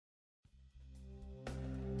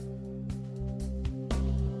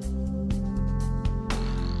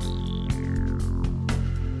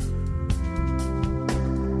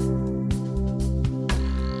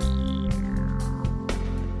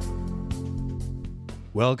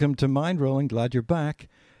Welcome to Mind Rolling. Glad you're back.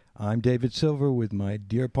 I'm David Silver with my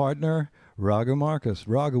dear partner, Raga Marcus.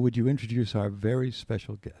 Raga, would you introduce our very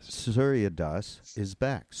special guest? Surya Das is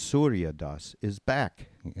back. Surya Das is back.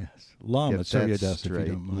 Yes. Lama Surya Das, if you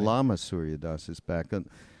don't mind. Lama Surya Das is back.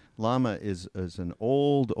 Lama is an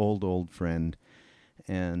old friend,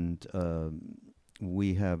 and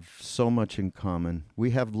we have so much in common.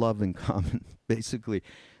 We have love in common, basically.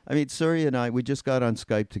 I mean, Surya and I, we just got on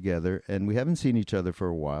Skype together, and we haven't seen each other for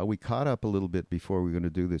a while. We caught up a little bit before we were going to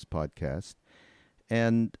do this podcast.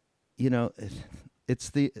 And, you know, it's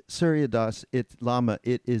the Surya Das, Lama,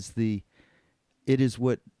 it is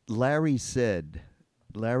what Larry said,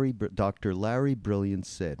 Dr. Larry Brilliant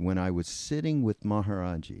said, when I was sitting with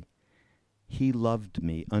Maharaji, he loved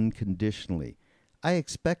me unconditionally. I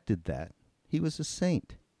expected that. He was a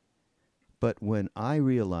saint. But when I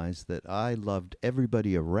realized that I loved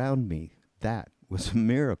everybody around me, that was a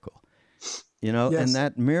miracle. You know, Yes. And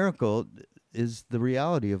that miracle is the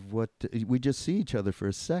reality of what we just see each other for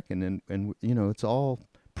a second, and you know, it's all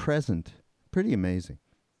present. Pretty amazing.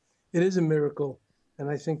 It is a miracle. And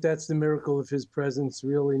I think that's the miracle of his presence,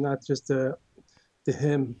 really, not just the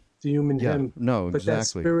him, the human him. No, but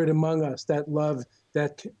exactly. that spirit among us, that love,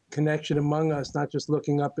 that connection among us, not just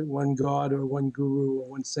looking up at one God or one guru or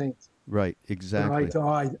one saint. Right, exactly. Eye to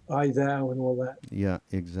eye, I, thou, and all that. Yeah,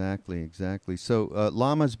 exactly. So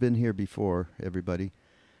Lama's been here before, everybody,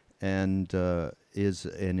 and is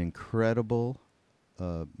an incredible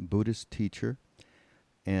Buddhist teacher,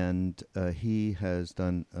 and he has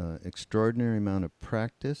done an extraordinary amount of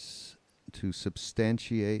practice to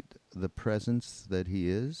substantiate the presence that he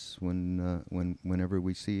is whenever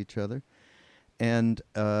we see each other, and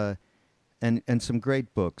some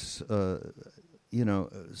great books. You know,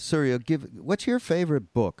 Surya, what's your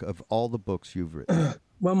favorite book of all the books you've written?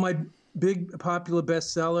 Well, my big popular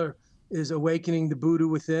bestseller is Awakening the Buddha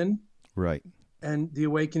Within. Right. And the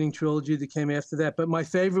Awakening trilogy that came after that. But my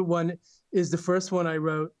favorite one is the first one I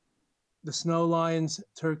wrote, The Snow Lion's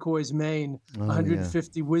Turquoise Mane,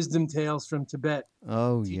 150 wisdom tales from Tibet.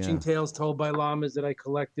 Teaching tales told by lamas that I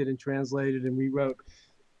collected and translated and rewrote.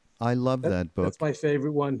 I love that book. That's my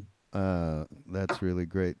favorite one. That's really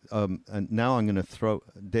great. And now I'm going to throw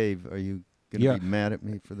Dave. Are you going to be mad at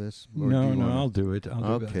me for this? No, I'll do it.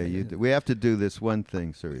 We have to do this one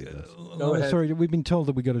thing, Surya. Sorry, we've been told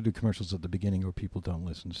that we got to do commercials at the beginning or people don't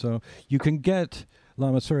listen. So you can get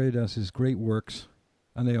Lama Surya Das's great works,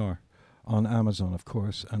 and they are on Amazon, of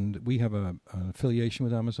course. And we have an affiliation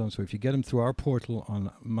with Amazon. So if you get them through our portal on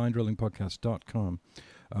mindrollingpodcast.com,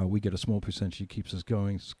 we get a small percentage. It keeps us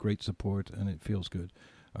going. It's great support, and it feels good.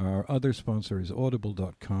 Our other sponsor is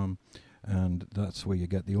audible.com, and that's where you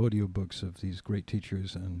get the audiobooks of these great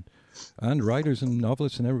teachers and writers and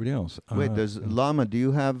novelists and everybody else. Wait, Lama, do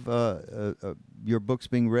you have your books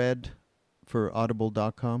being read for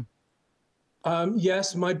audible.com?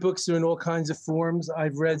 Yes, my books are in all kinds of forms.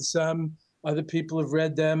 I've read some. Other people have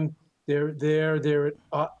read them. They're at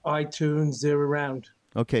iTunes. They're around.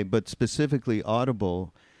 Okay, but specifically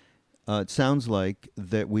Audible... it sounds like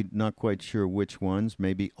that we're not quite sure which ones,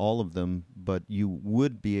 maybe all of them, but you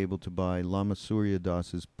would be able to buy Lama Surya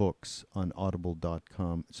Das's books on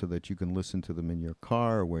audible.com so that you can listen to them in your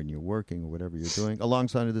car or when you're working or whatever you're doing,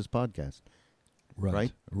 alongside of this podcast.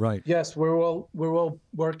 Right? Yes, we're all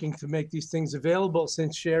working to make these things available,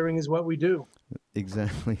 since sharing is what we do.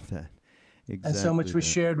 Exactly that. And so much was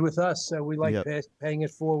shared with us, so we like paying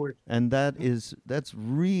it forward. And that's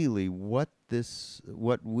really what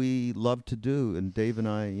we love to do. And Dave and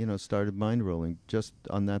I, started Mind Rolling just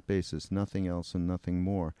on that basis, nothing else and nothing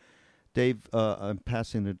more. Dave, I'm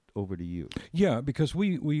passing it over to you. Yeah, because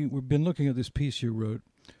we've been looking at this piece you wrote,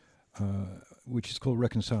 which is called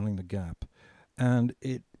Reconciling the Gap, and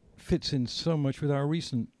it fits in so much with our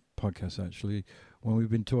recent podcast, actually, when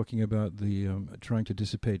we've been talking about the trying to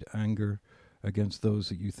dissipate anger against those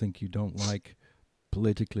that you think you don't like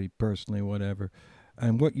politically, personally, whatever.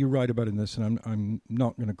 And what you write about in this, and I'm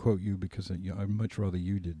not going to quote you because I'd much rather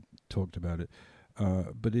you talked about it,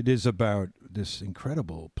 but it is about this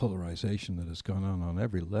incredible polarization that has gone on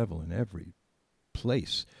every level, in every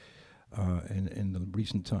place in the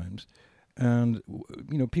recent times. And,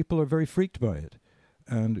 people are very freaked by it.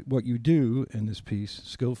 And what you do in this piece,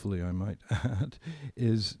 skillfully I might add,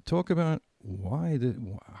 is talk about why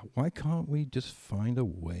can't we just find a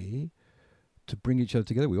way to bring each other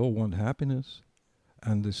together? We all want happiness,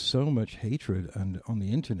 and there's so much hatred, and on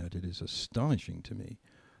the internet it is astonishing to me,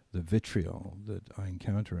 the vitriol that I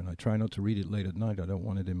encounter, and I try not to read it late at night. I don't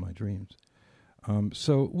want it in my dreams.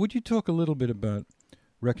 So would you talk a little bit about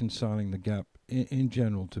reconciling the gap in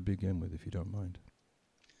general to begin with, if you don't mind?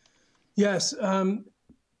 Yes.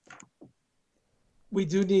 we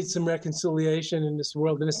do need some reconciliation in this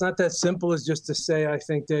world. And it's not that simple as just to say, I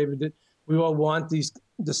think, David, that we all want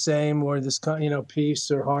the same or this, peace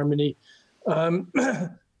or harmony.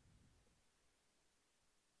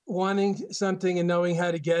 Wanting something and knowing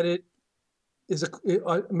how to get it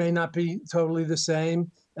may not be totally the same.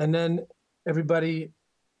 And then everybody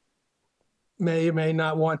may or may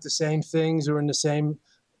not want the same things or in the same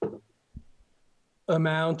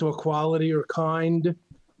amount or quality or kind.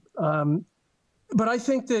 But I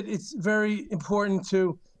think that it's very important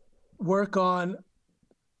to work on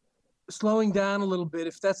slowing down a little bit,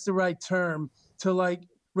 if that's the right term, to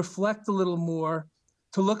reflect a little more,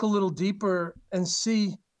 to look a little deeper and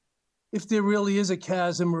see if there really is a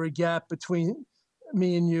chasm or a gap between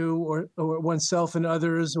me and you or oneself and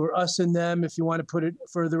others, or us and them, if you want to put it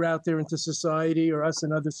further out there into society, or us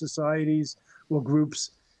and other societies or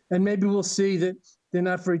groups. And maybe we'll see that they're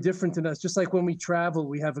not very different than us. Just like when we travel,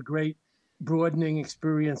 we have a great broadening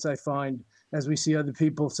experience, I find, as we see other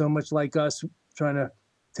people so much like us trying to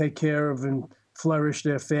take care of and flourish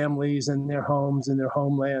their families and their homes and their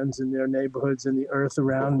homelands and their neighborhoods and the earth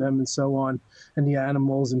around them and so on, and the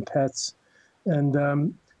animals and pets. And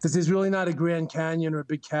that there's really not a Grand Canyon or a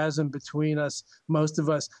big chasm between us, most of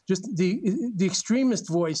us. Just the extremist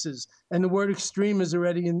voices, and the word extreme is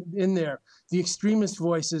already in there. The extremist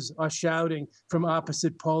voices are shouting from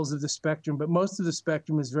opposite poles of the spectrum, but most of the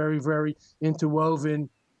spectrum is very, very interwoven,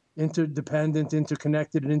 interdependent,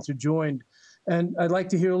 interconnected, and interjoined. And I'd like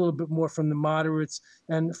to hear a little bit more from the moderates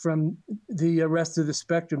and from the rest of the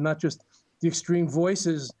spectrum, not just the extreme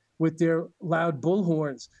voices with their loud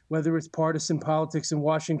bullhorns, whether it's partisan politics in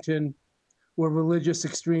Washington or religious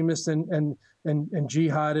extremists and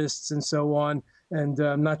jihadists and so on. And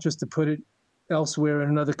not just to put it elsewhere in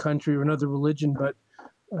another country or another religion, but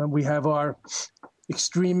we have our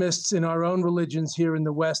extremists in our own religions here in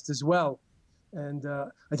the West as well. And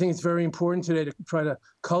I think it's very important today to try to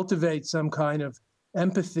cultivate some kind of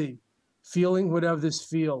empathy, feeling what others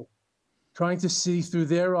feel, trying to see through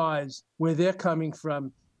their eyes where they're coming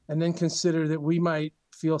from, and then consider that we might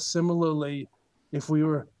feel similarly if we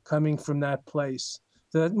were coming from that place.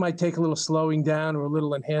 So that might take a little slowing down or a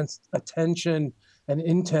little enhanced attention and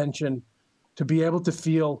intention to be able to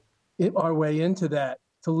feel our way into that,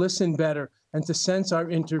 to listen better, and to sense our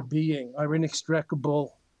interbeing, our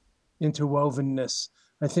inextricable interwovenness.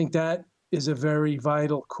 I think that is a very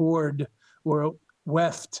vital chord or a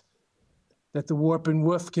weft that the warp and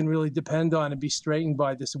woof can really depend on and be straightened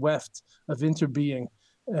by, this weft of interbeing.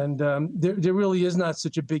 And there really is not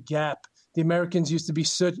such a big gap. The Americans used to be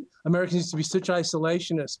such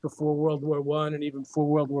isolationists before World War I and even before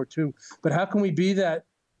World War II. But how can we be that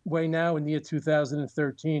way now in the year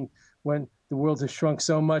 2013 when the world has shrunk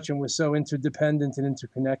so much and we're so interdependent and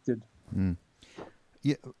interconnected? Mm.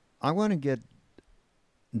 Yeah, I want to get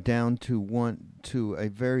down to a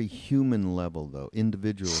very human level, though,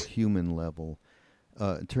 individual human level,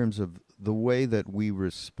 in terms of the way that we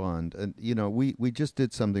respond. And, we just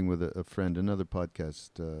did something with a friend, another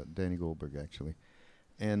podcast, Danny Goldberg, actually.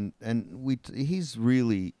 And he's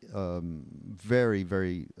really very,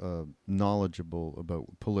 very knowledgeable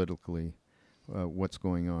about politically what's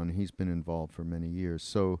going on. He's been involved for many years.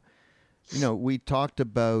 So, we talked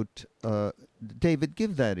about, David,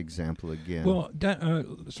 give that example again. Well,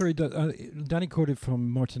 Danny quoted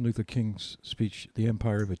from Martin Luther King's speech, The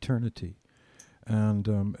Empire of Eternity. And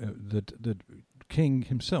that King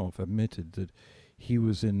himself admitted that he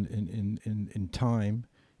was in time.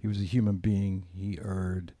 He was a human being. He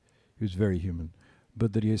was very human,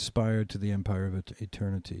 but that he aspired to the empire of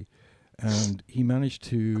eternity. And he managed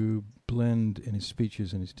to blend in his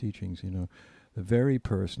speeches and his teachings, the very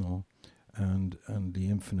personal and the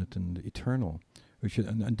infinite and eternal.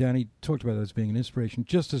 And Danny talked about that as being an inspiration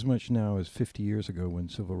just as much now as 50 years ago when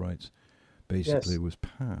civil rights basically was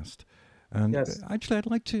passed. And actually, I'd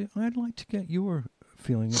like to get your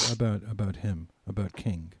feeling about him, about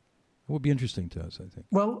King. It would be interesting to us, I think.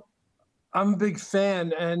 Well, I'm a big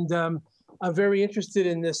fan, and I'm very interested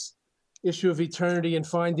in this issue of eternity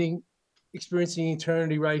and experiencing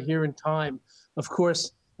eternity right here in time. Of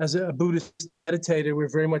course, as a Buddhist meditator, we're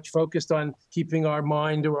very much focused on keeping our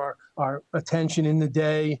mind or our attention in the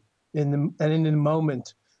day, and in the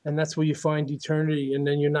moment, and that's where you find eternity, and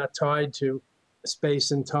then you're not tied to space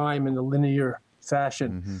and time in a linear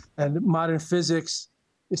fashion. Mm-hmm. And modern physics,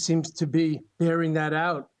 it seems to be bearing that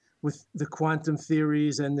out with the quantum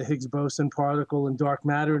theories and the Higgs boson particle and dark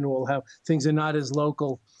matter and all, how things are not as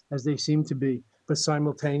local as they seem to be, but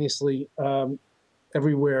simultaneously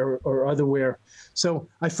everywhere or otherwhere. So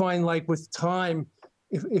I find, like with time,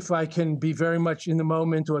 if I can be very much in the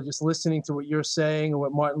moment or just listening to what you're saying or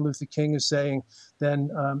what Martin Luther King is saying, then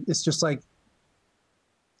it's just like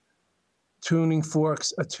tuning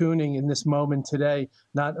forks, attuning in this moment today,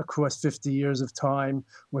 not across 50 years of time,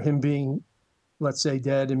 or him being, let's say,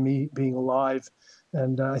 dead and me being alive.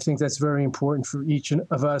 And I think that's very important for each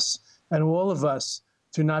of us and all of us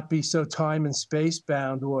to not be so time and space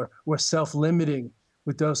bound or self-limiting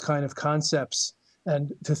with those kind of concepts.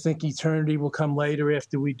 And to think eternity will come later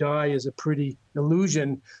after we die is a pretty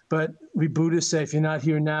illusion. But we Buddhists say, if you're not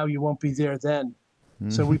here now, you won't be there then.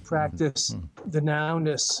 So we practice the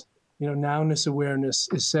nowness. Nowness awareness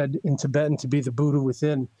is said in Tibetan to be the Buddha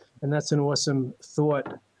within. And that's an awesome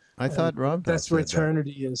thought. I thought Ram Dass that's where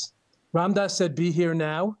eternity is. Ram Dass said, be here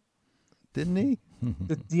now. Didn't he?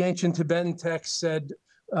 The ancient Tibetan text said,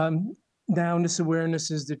 nowness awareness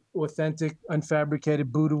is the authentic,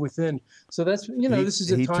 unfabricated Buddha within. So that's, this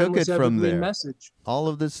is a timeless, evergreen message. All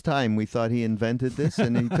of this time, we thought he invented this,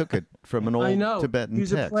 and he took it from an old Tibetan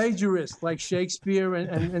text. He's a plagiarist, like Shakespeare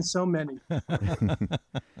and so many.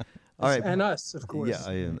 All right. And us, of course.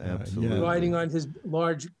 Yeah, absolutely. Riding on his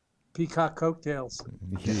large peacock coattails.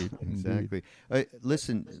 Indeed, exactly.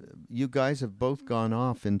 Listen, you guys have both gone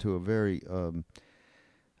off into a very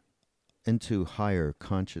into higher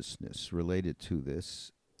consciousness related to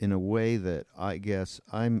this in a way that I guess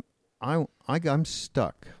I'm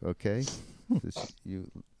stuck. Okay,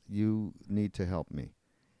 you need to help me.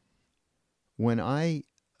 When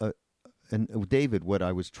and David, what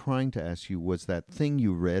I was trying to ask you was that thing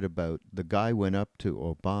you read about the guy went up to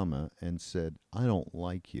Obama and said, "I don't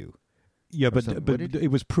like you." Yeah, but it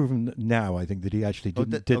was proven now, I think, that he actually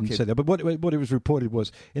didn't say that. But what it was reported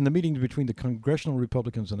was, in the meeting between the congressional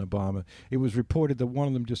Republicans and Obama, it was reported that one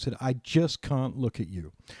of them just said, "I just can't look at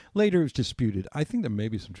you." Later, it was disputed. I think there may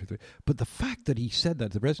be some truth to it. But the fact that he said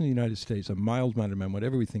that, the President of the United States, a mild-mannered man,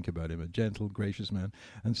 whatever we think about him, a gentle, gracious man,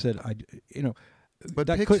 and said, But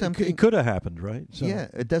that it could have happened, right? So. Yeah,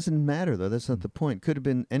 it doesn't matter, though. That's not the point. Could have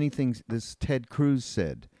been anything this Ted Cruz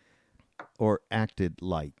said or acted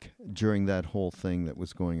like during that whole thing that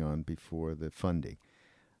was going on before the funding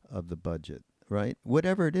of the budget, right?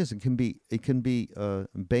 Whatever it is, it can be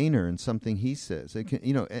Boehner and something he says. It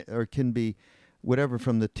can, or it can be whatever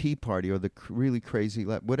from the Tea Party or the really crazy,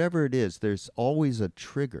 whatever it is. There's always a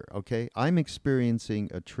trigger. Okay, I'm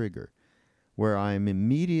experiencing a trigger where I'm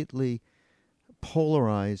immediately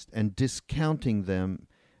polarized and discounting them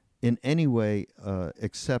in any way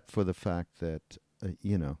except for the fact that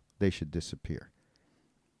they should disappear.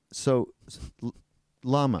 So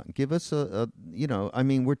Lama, give us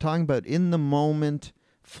we're talking about in the moment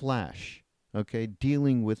flash, okay,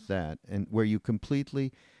 dealing with that, and where you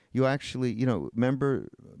actually remember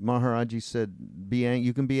Maharaji said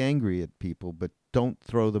you can be angry at people, but don't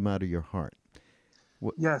throw them out of your heart.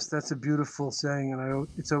 Yes, that's a beautiful saying, and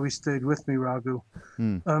it's always stayed with me, Raghu.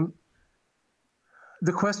 The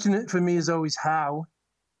question for me is always how,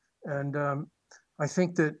 and I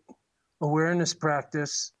think that awareness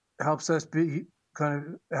practice helps us be kind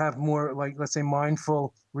of have more, like, let's say,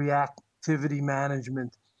 mindful reactivity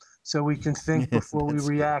management, so we can think before we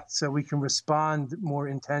react, so we can respond more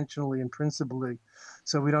intentionally and principally,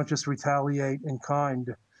 so we don't just retaliate in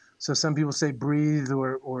kind. So some people say breathe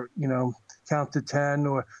or count to 10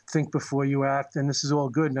 or think before you act, and this is all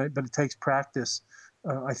good, but it takes practice.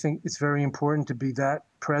 I think it's very important to be that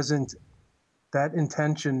present, that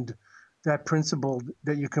intentioned, that principled,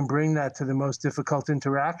 that you can bring that to the most difficult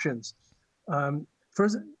interactions.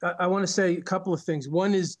 First, I want to say a couple of things.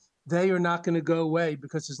 One is they are not going to go away,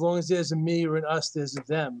 because as long as there's a me or an us, there's a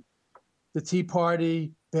them. The Tea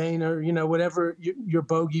Party, Boehner, whatever your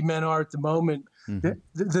bogeymen are at the moment, the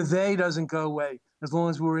they doesn't go away as long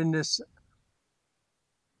as we're in this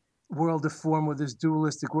world of form, or this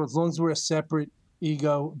dualistic world, as long as we're a separate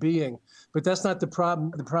ego being. But that's not the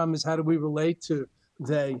problem. The problem is, how do we relate to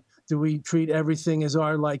they? Do we treat everything as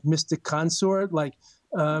our mystic consort,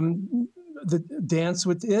 dance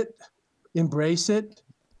with it, embrace it,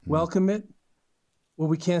 welcome it? Well,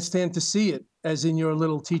 we can't stand to see it, as in your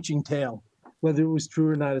little teaching tale, whether it was true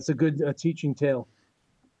or not. It's a good teaching tale.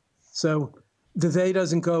 So the they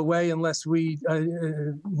doesn't go away unless we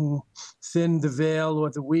thin the veil or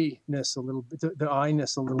the we-ness a little bit, the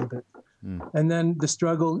I-ness a little bit. And then the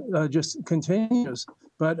struggle just continues.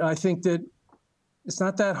 But I think that it's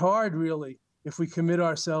not that hard, really, if we commit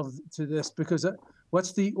ourselves to this, because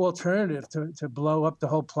what's the alternative? To blow up the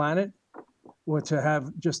whole planet, or to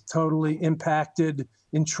have just totally impacted,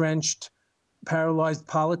 entrenched, paralyzed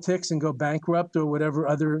politics and go bankrupt, or whatever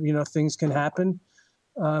other things can happen?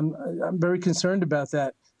 I'm very concerned about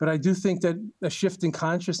that. But I do think that a shift in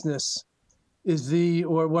consciousness is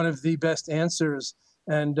one of the best answers.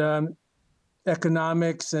 And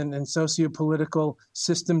economics and socio-political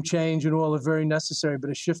system change and all are very necessary, but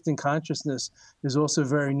a shift in consciousness is also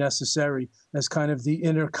very necessary as kind of the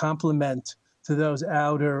inner complement to those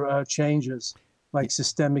outer changes, like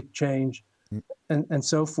systemic change and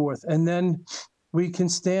so forth. And then we can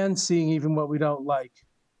stand seeing even what we don't like,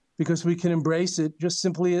 because we can embrace it just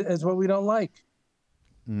simply as what we don't like.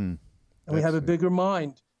 And we have a bigger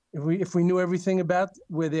mind. If we knew everything about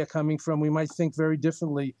where they're coming from, we might think very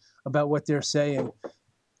differently about what they're saying.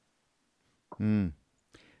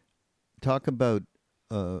 Talk about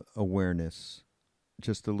awareness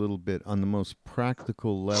just a little bit on the most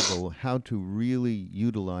practical level, how to really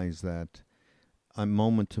utilize that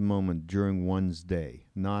moment to moment during one's day,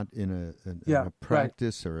 not in a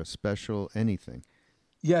practice or a special anything.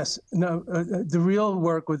 Yes. No, the real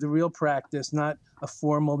work or the real practice, not a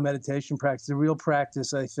formal meditation practice, the real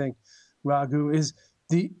practice, I think, Raghu, is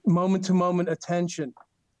the moment-to-moment attention,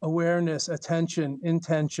 awareness, attention,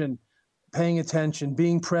 intention, paying attention,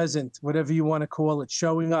 being present, whatever you want to call it,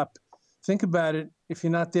 showing up. Think about it. If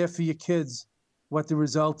you're not there for your kids, what the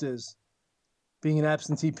result is. Being an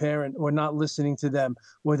absentee parent or not listening to them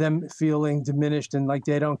or them feeling diminished and like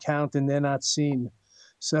they don't count and they're not seen.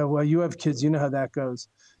 So you have kids, you know how that goes.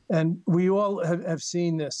 And we all have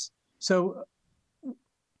seen this. So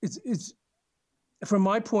it's from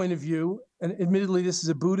my point of view, and admittedly, this is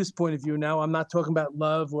a Buddhist point of view now. I'm not talking about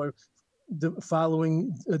love or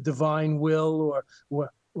following a divine will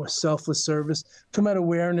or selfless service. I'm talking about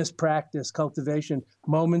awareness, practice, cultivation,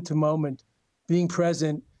 moment to moment, being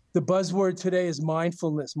present. The buzzword today is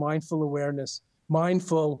mindfulness, mindful awareness.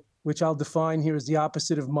 Mindful, which I'll define here, as the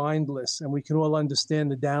opposite of mindless. And we can all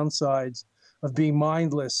understand the downsides of being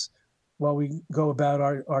mindless while we go about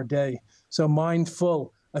our day. So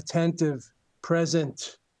mindful, attentive,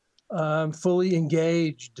 present, fully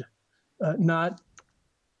engaged, not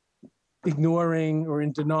ignoring or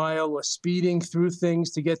in denial or speeding through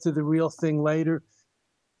things to get to the real thing later.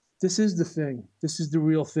 This is the thing. This is the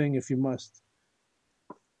real thing if you must.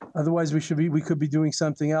 Otherwise, we could be doing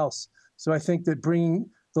something else. So I think that bringing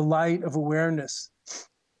the light of awareness,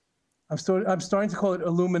 I'm starting to call it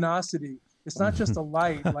illuminosity. It's not just a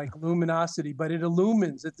light like luminosity, but it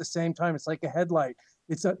illumines at the same time. It's like a headlight.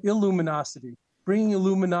 It's an illuminosity. Bringing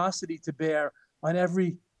illuminosity to bear on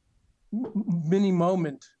every mini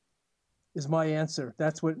moment is my answer.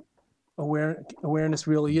 That's what awareness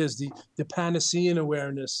really is, the Panacean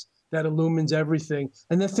awareness that illumines everything.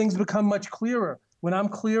 And then things become much clearer. When I'm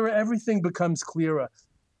clearer, everything becomes clearer.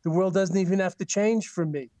 The world doesn't even have to change for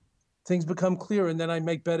me. Things become clearer, and then I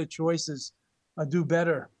make better choices. I'll do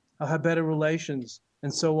better. I'll have better relations,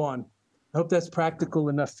 and so on. I hope that's practical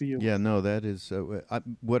enough for you. Yeah, no, that is...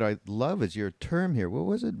 what I love is your term here. What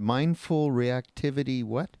was it? Mindful reactivity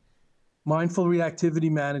what? Mindful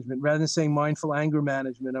reactivity management. Rather than saying mindful anger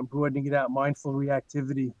management, I'm broadening it out. Mindful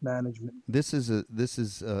reactivity management. This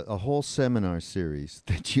is a whole seminar series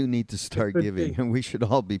that you need to start giving, and we should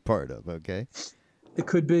all be part of, okay? It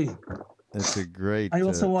could be. That's a great... I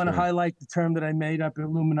also want to highlight the term that I made up,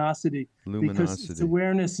 luminosity. Because its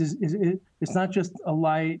awareness it's not just a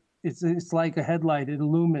light. It's like a headlight. It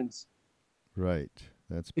illumines. Right.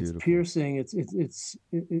 That's beautiful. It's piercing.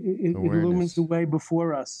 It illumines the way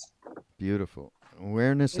before us. Beautiful.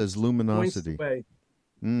 Awareness as luminosity.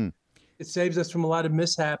 It saves us from a lot of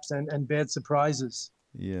mishaps and bad surprises.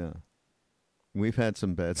 Yeah. We've had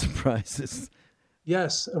some bad surprises.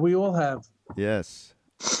 Yes, we all have. Yes.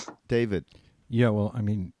 David. Yeah, well, I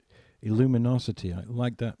mean, illuminosity. I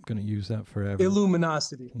like that. I'm going to use that forever.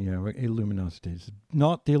 Illuminosity. Yeah, illuminosity. It's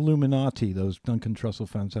not the Illuminati, those Duncan Trussell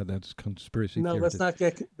fans out there. It's conspiracy theory. No, let's not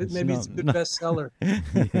get... Maybe it's a good bestseller.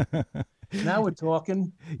 Now we're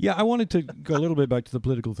talking. Yeah, I wanted to go a little bit back to the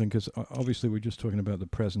political thing, because obviously we're just talking about the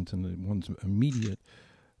present and one's immediate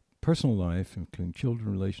personal life, including children,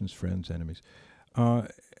 relations, friends, enemies.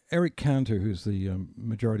 Eric Cantor, who's the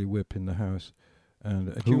majority whip in the House,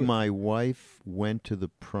 and who my wife went to the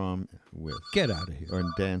prom with. Get out of here. Or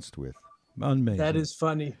danced with. Amazing. That is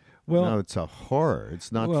funny. Well, no, it's a horror.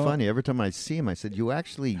 It's not funny. Every time I see him, I said, "You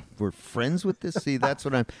actually were friends with this?" See, that's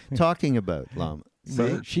what I'm talking about, Lama.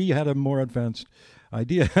 Well, she had a more advanced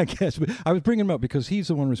idea, I guess. But I was bringing him up because he's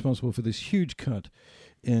the one responsible for this huge cut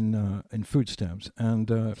in food stamps.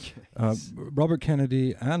 And Robert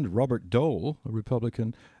Kennedy and Robert Dole, a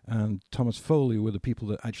Republican, and Thomas Foley were the people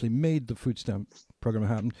that actually made the food stamp program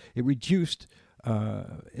happen. It reduced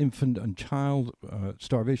infant and child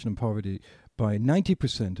starvation and poverty by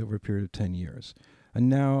 90% over a period of 10 years. And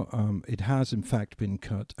now it has, in fact, been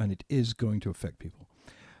cut, and it is going to affect people.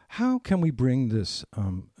 How can we bring this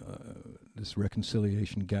this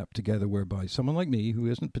reconciliation gap together, whereby someone like me, who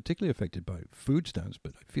isn't particularly affected by food stamps,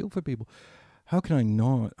 but I feel for people, how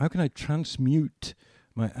can I transmute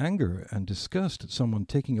my anger and disgust at someone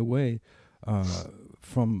taking away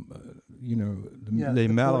from les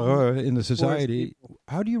malheureux in the society?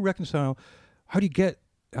 How do you reconcile? How do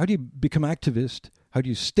you become activist? How do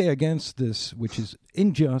you stay against this, which is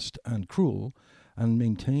unjust and cruel, and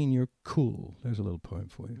maintain your cool? There's a little poem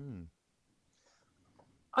for you.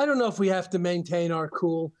 I don't know if we have to maintain our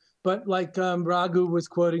cool, but like Raghu was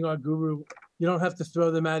quoting our guru, you don't have to throw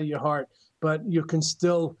them out of your heart, but you can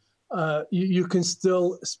still you can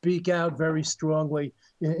still speak out very strongly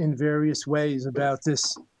in various ways about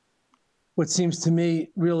this, what seems to me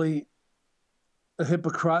really a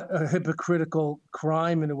hypocritical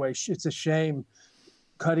crime in a way. It's a shame,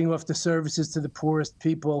 cutting off the services to the poorest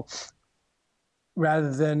people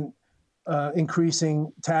rather than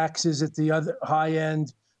increasing taxes at the other high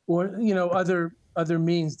end, or other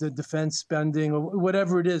means, the defense spending or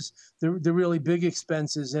whatever it is, the really big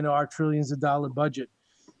expenses in our trillions of dollar budget,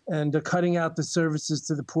 and cutting out the services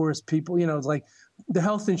to the poorest people. It's like the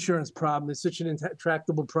health insurance problem is such an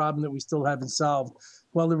intractable problem that we still haven't solved.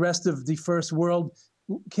 While the rest of the first world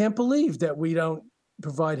can't believe that we don't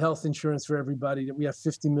provide health insurance for everybody, that we have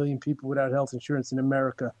 50 million people without health insurance in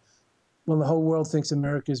America. Well, the whole world thinks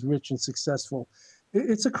America is rich and successful.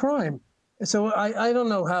 It's a crime. So I don't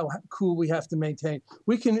know how cool we have to maintain.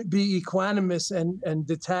 We can be equanimous and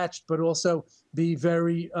detached, but also be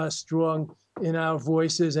very strong in our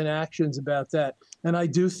voices and actions about that. And I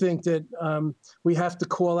do think that we have to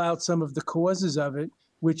call out some of the causes of it,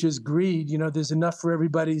 which is greed. There's enough for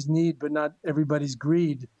everybody's need, but not everybody's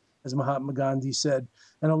greed, as Mahatma Gandhi said.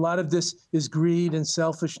 And a lot of this is greed and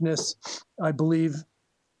selfishness, I believe.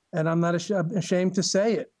 And I'm not ashamed to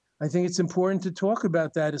say it. I think it's important to talk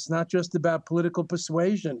about that. It's not just about political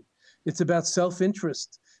persuasion. It's about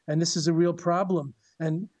self-interest. And this is a real problem.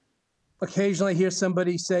 And occasionally I hear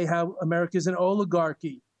somebody say how America is an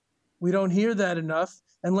oligarchy. We don't hear that enough.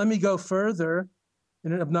 And let me go further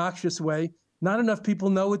in an obnoxious way. Not enough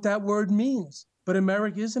people know what that word means. But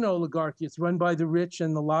America is an oligarchy. It's run by the rich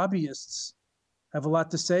and the lobbyists. Have a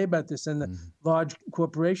lot to say about this, and the large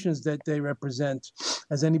corporations that they represent.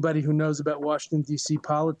 As anybody who knows about Washington, D.C.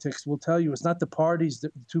 politics will tell you, it's not the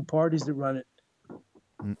two parties that run it.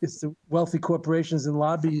 It's the wealthy corporations and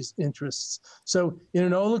lobbyist interests. So in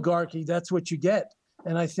an oligarchy, that's what you get.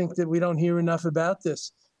 And I think that we don't hear enough about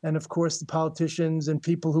this. And of course, the politicians and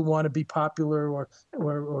people who want to be popular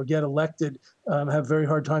or get elected have a very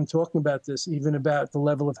hard time talking about this, even about the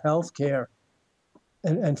level of health care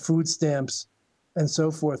and food stamps and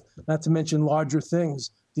so forth, not to mention larger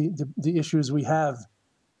things, the issues we have.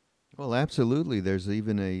 Well, absolutely. There's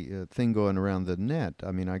even a thing going around the net.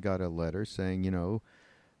 I mean, I got a letter saying,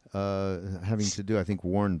 having to do, I think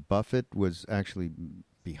Warren Buffett was actually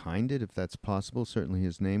behind it, if that's possible. Certainly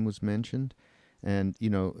his name was mentioned. And,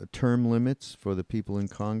 term limits for the people in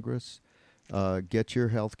Congress, get your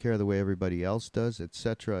health care the way everybody else does, et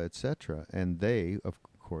cetera, et cetera. And they, of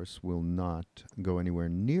course, will not go anywhere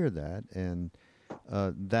near that. And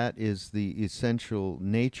that is the essential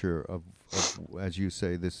nature of, as you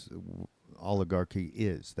say, this oligarchy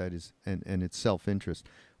is. That is, and it's self-interest.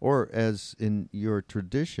 Or as in our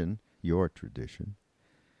tradition,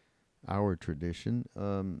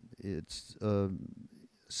 it's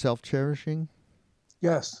self-cherishing.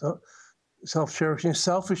 Yes, self-cherishing,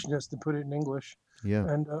 selfishness, to put it in English. Yeah.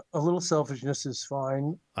 And a little selfishness is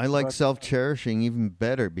fine. I like self-cherishing even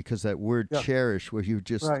better, because that word cherish, where you're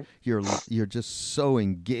just you're just so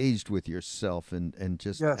engaged with yourself and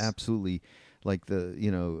just absolutely like the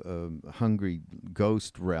hungry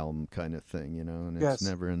ghost realm kind of thing, and it's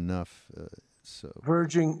never enough. So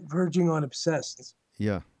verging on obsessed.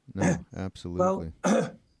 Yeah. No, absolutely.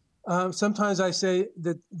 Well, sometimes I say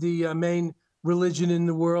that the main religion in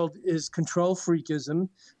the world is control freakism,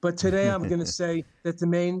 but today I'm going to say that the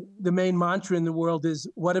main mantra in the world is,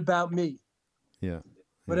 what about me? Yeah.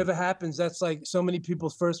 Whatever happens, that's like so many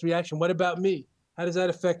people's first reaction. What about me? How does that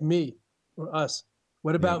affect me or us?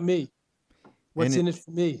 What about me? What's in it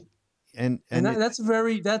for me? And that's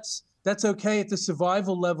okay at the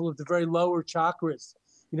survival level of the very lower chakras,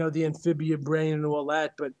 the amphibia brain and all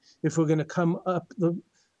that. But if we're going to come up the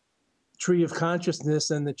tree of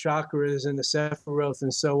consciousness and the chakras and the Sephiroth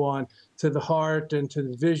and so on to the heart and to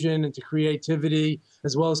the vision and to creativity,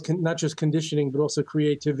 as well as not just conditioning, but also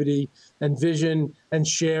creativity and vision and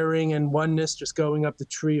sharing and oneness, just going up the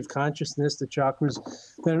tree of consciousness, the chakras,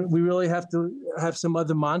 then we really have to have some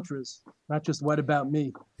other mantras, not just what about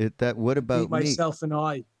me? What about me? Myself and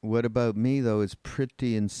I. What about me, though, is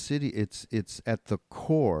pretty insidious. It's at the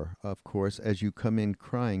core, of course, as you come in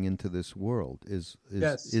crying into this world, is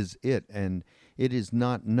it. And it is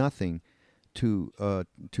not nothing to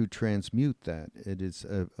transmute that. It is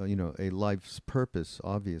a life's purpose,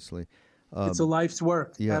 obviously. It's a life's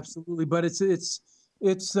work, yeah. Absolutely. But it's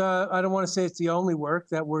I don't want to say it's the only work.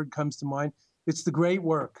 That word comes to mind. It's the great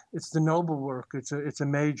work. It's the noble work. It's a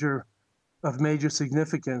major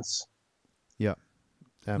significance. Yeah,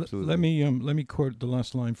 absolutely. Let me quote the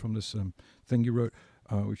last line from this thing you wrote,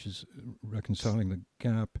 which is reconciling the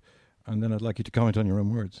gap, and then I'd like you to comment on your own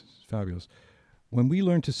words. It's fabulous. When we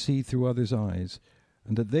learn to see through others' eyes,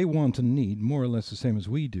 and that they want and need more or less the same as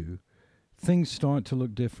we do, things start to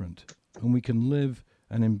look different, and we can live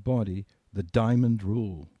and embody the diamond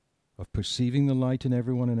rule of perceiving the light in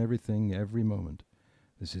everyone and everything every moment.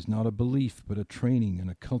 This is not a belief, but a training and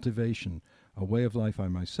a cultivation, a way of life I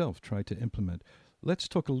myself try to implement. Let's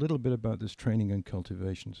talk a little bit about this training and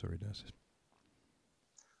cultivation, Surya.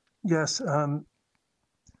 Yes.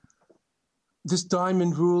 This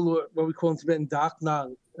diamond rule, or what we call in Tibetan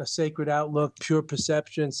dakna, a sacred outlook, pure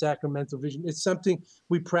perception, sacramental vision, it's something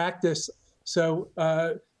we practice. So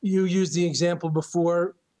you used the example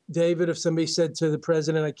before, David, if somebody said to the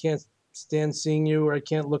president, I can't stand seeing you, or I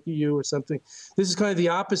can't look at you, or something. This is kind of the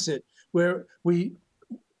opposite, where we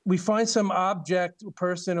find some object,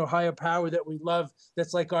 person, or higher power that we love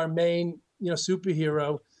that's like our main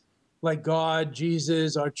superhero, like God,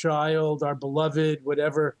 Jesus, our child, our beloved,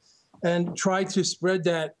 whatever, and try to spread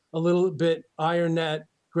that a little bit, iron that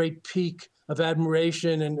great peak of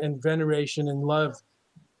admiration and veneration and love,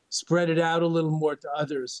 spread it out a little more to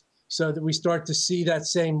others so that we start to see that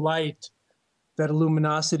same light, that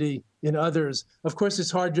luminosity in others. Of course, it's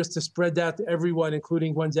hard just to spread that to everyone,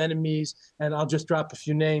 including one's enemies. And I'll just drop a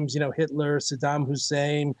few names, Hitler, Saddam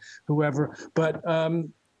Hussein, whoever, but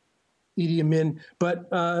Idi Amin. But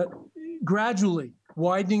gradually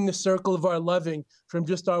widening the circle of our loving from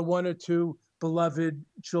just our one or two beloved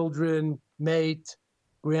children, mate,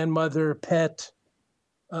 grandmother, pet,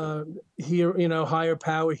 higher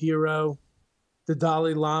power hero, the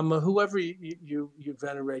Dalai Lama, whoever you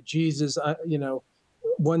venerate, Jesus,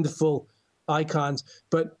 wonderful icons.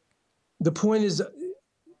 But the point is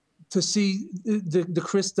to see the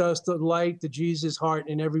Christos, the light, the Jesus heart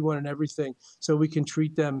in everyone and everything, so we can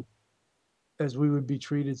treat them as we would be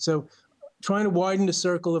treated. So trying to widen the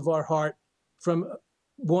circle of our heart from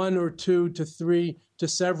one or two to three to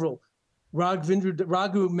several.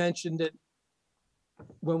 Raghu mentioned it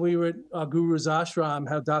when we were at our Guru's ashram,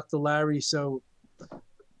 how Dr. Larry so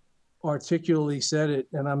articulately said it,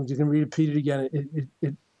 and I'm just going to repeat it again.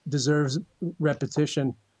 It deserves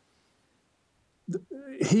repetition.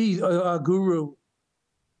 Our Guru,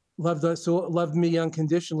 loved me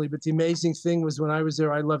unconditionally, but the amazing thing was when I was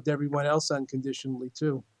there, I loved everyone else unconditionally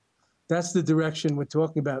too. That's the direction we're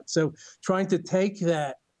talking about. So trying to take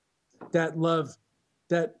that love,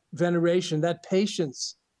 that veneration, that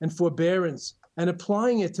patience and forbearance, and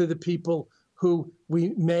applying it to the people who we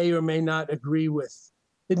may or may not agree with.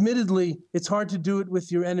 Admittedly, it's hard to do it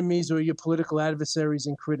with your enemies or your political adversaries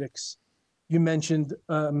and critics. You mentioned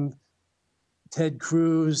Ted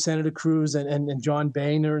Cruz, Senator Cruz, and John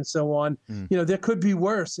Boehner, and so on. There could be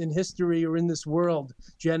worse in history or in this world,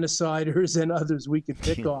 genociders and others we could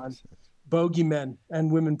pick on, bogeymen and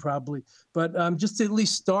women probably. But just to at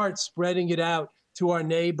least start spreading it out to our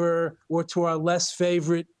neighbor or to our less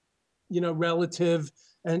favorite, relative,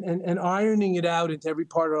 and ironing it out into every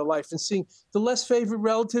part of our life, and seeing the less favorite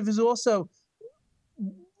relative is also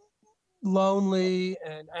lonely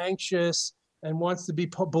and anxious and wants to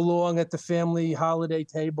belong at the family holiday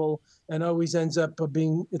table, and always ends up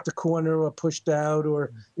being at the corner or pushed out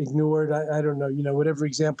or ignored. I don't know, whatever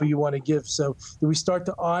example you want to give. So we start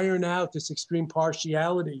to iron out this extreme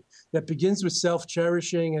partiality that begins with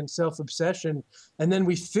self-cherishing and self-obsession, and then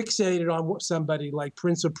we fixate it on somebody like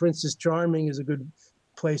Prince or Princess Charming is a good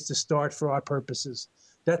place to start for our purposes.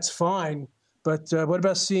 That's fine. But what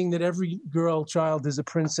about seeing that every girl child is a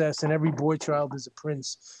princess and every boy child is a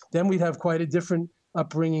prince? Then we'd have quite a different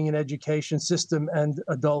upbringing and education system and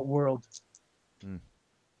adult world.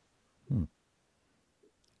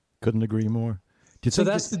 Couldn't agree more. So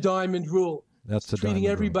that's the diamond rule. That's the treating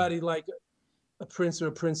everybody like a prince or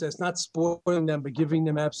a princess, not spoiling them, but giving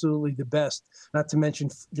them absolutely the best. Not to mention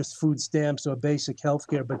just food stamps or basic health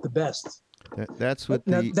care, but the best. That's what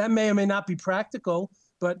that may or may not be practical,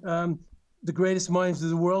 but the greatest minds of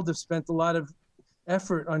the world have spent a lot of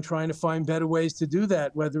effort on trying to find better ways to do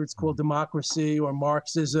that, whether it's called democracy or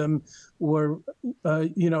Marxism or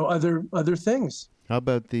other things. How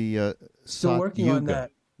about the still working on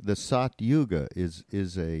that? The Sat Yuga is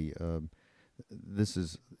a this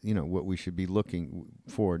is what we should be looking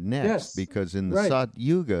for next, because in the Sat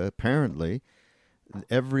Yuga, apparently,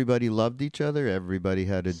 everybody loved each other, everybody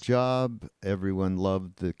had a job, everyone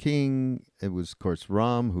loved the king. It was, of course,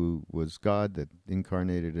 Ram, who was God that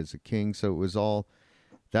incarnated as a king. So it was all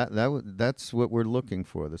that's what we're looking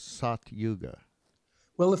for, the Sat Yuga.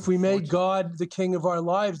 Well, if we made God the king of our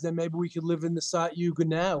lives, then maybe we could live in the Sat Yuga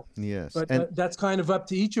now. Yes. But that's kind of up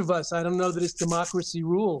to each of us. I don't know that it's democracy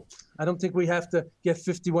rule. I don't think we have to get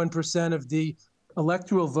 51% of the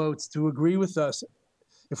electoral votes to agree with us.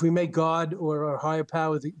 If we make God or our higher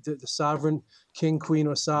power the sovereign king, queen,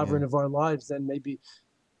 or sovereign of our lives, then maybe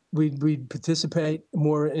we'd participate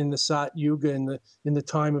more in the Sat Yuga, in the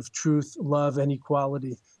time of truth, love, and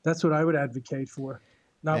equality. That's what I would advocate for,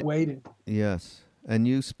 not waiting. Yes. And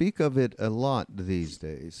you speak of it a lot these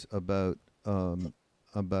days about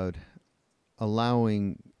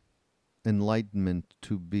allowing enlightenment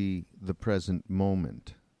to be the present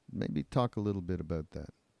moment. Maybe talk a little bit about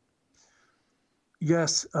that.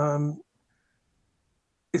 Yes,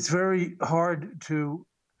 it's very hard to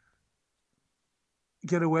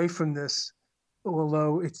get away from this,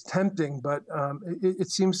 although it's tempting. But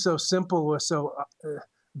it seems so simple or so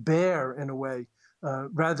bare in a way.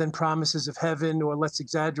 Rather than promises of heaven, or let's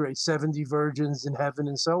exaggerate, 70 virgins in heaven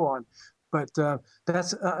and so on. But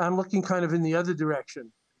I'm looking kind of in the other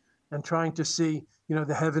direction and trying to see,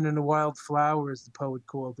 the heaven in a wild flower, as the poet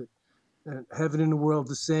called it. Heaven in a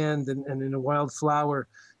world of sand and in a wild flower.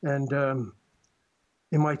 And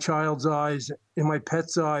in my child's eyes, in my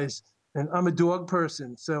pet's eyes. And I'm a dog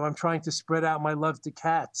person, so I'm trying to spread out my love to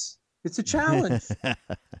cats. It's a challenge.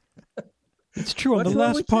 It's true. On the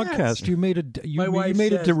last podcast, you made a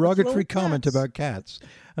derogatory comment about cats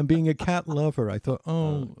and being a cat lover. I thought,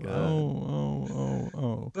 oh.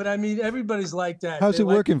 But I mean, everybody's like that. How's it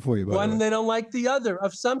working for you? By one, they don't like the other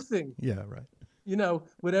of something. Yeah, right.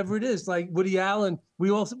 Whatever it is. Like Woody Allen,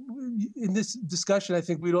 we all in this discussion, I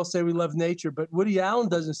think we'd all say we love nature, but Woody Allen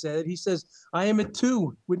doesn't say it. He says, "I am at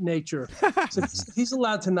two with nature." So he's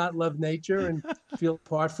allowed to not love nature and feel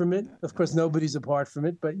apart from it. Of course, nobody's apart from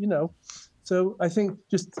it, but So I think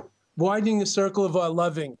just widening the circle of our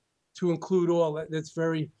loving to include all, that's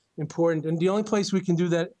very important. And the only place we can do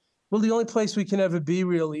that, the only place we can ever be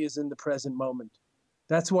really is in the present moment.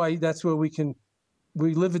 That's where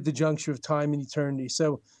we live at the juncture of time and eternity.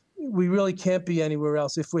 So we really can't be anywhere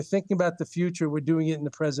else. If we're thinking about the future, we're doing it in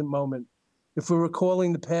the present moment. If we're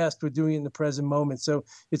recalling the past, we're doing it in the present moment. So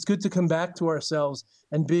it's good to come back to ourselves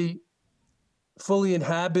and be fully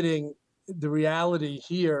inhabiting the reality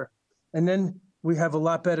here. And then we have a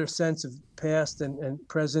lot better sense of past and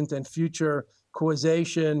present and future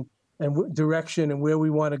causation and direction and where we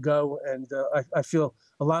want to go. And I feel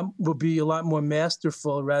we'll be a lot more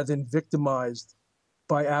masterful rather than victimized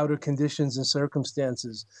by outer conditions and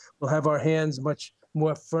circumstances. We'll have our hands much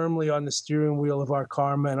more firmly on the steering wheel of our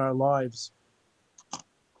karma and our lives.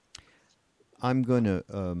 I'm gonna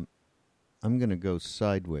go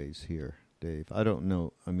sideways here, Dave. I don't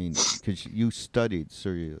know. I mean, because you studied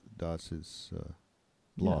Surya Das's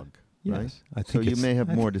blog, right? Yes, I think so you may have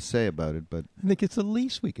more to say about it, but I think it's the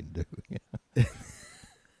least we can do. Yeah.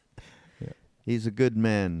 He's a good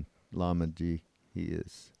man, Lama Ji. He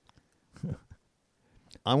is.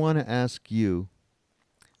 I want to ask you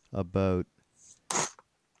about.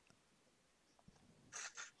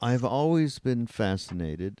 I've always been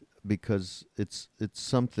fascinated because it's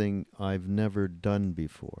something I've never done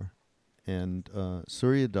before. And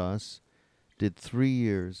Surya Das did 3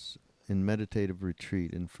 years in meditative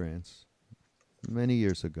retreat in France many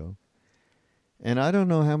years ago. And I don't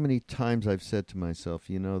know how many times I've said to myself,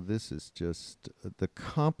 this is just the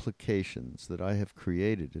complications that I have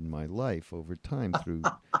created in my life over time through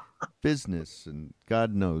business and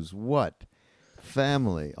God knows what,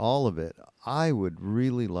 family, all of it. I would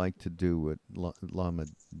really like to do what Lama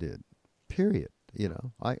did, period.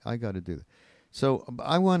 I got to do that. So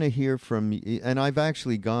I want to hear from you, and I've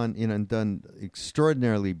actually gone in and done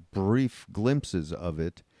extraordinarily brief glimpses of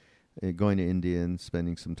it, going to India and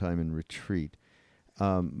spending some time in retreat.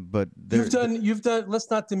 But you've done. Let's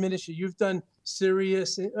not diminish it. You've done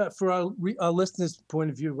serious, for our listeners' point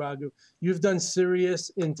of view, Raghu. You've done serious,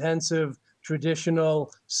 intensive,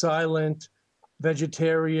 traditional, silent,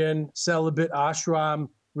 vegetarian, celibate ashram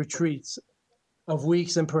retreats. of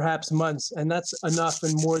weeks and perhaps months, and that's enough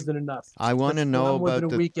and more than enough. I want to know about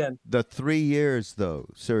the weekend. The 3 years, though,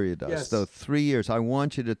 Surya does. Yes. So 3 years. I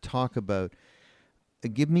want you to talk about.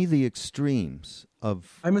 Give me the extremes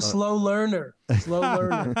of. I'm a slow learner.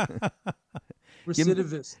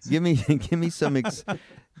 Recidivist. Give me some.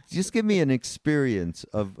 Just give me an experience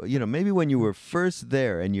of, maybe when you were first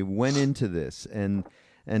there and you went into this and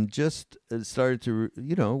just started to,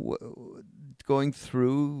 going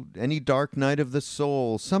through any dark night of the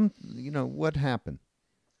soul. What happened?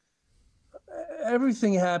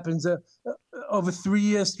 Everything happens over 3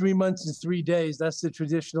 years, 3 months, and 3 days. That's the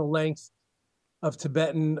traditional length of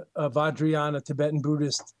Vajrayana, Tibetan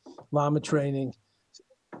Buddhist Lama training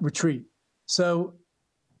retreat. So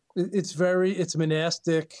it's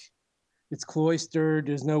monastic, it's cloistered,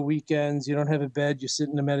 there's no weekends, you don't have a bed, you sit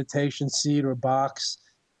in a meditation seat or box,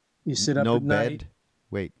 you sit up at night. No bed?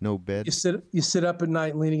 Wait, no bed? You sit up at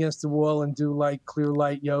night and lean against the wall and do like clear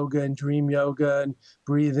light yoga and dream yoga and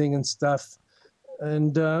breathing and stuff.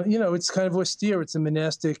 And, it's kind of austere. It's a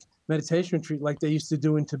monastic meditation retreat like they used to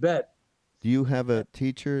do in Tibet. Do you have a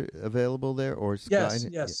teacher available there or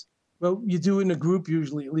Yes. Well, you do it in a group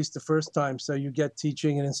usually, at least the first time. So you get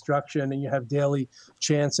teaching and instruction, and you have daily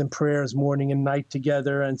chants and prayers morning and night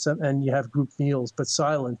together, and you have group meals, but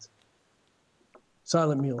silent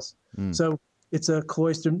meals. So it's a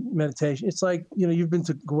cloister meditation. It's like, you've been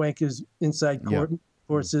to Goenka's Insight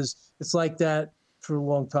courses. It's like that for a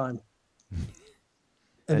long time.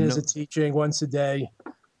 And there's a teaching once a day.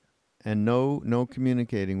 And no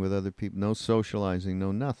communicating with other people, no socializing,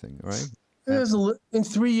 no nothing, right? In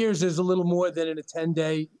 3 years, there's a little more than in a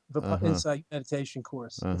 10-day Insight meditation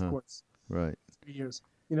course, of course. Right. 3 years.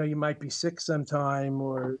 You might be sick sometime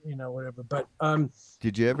or, whatever. But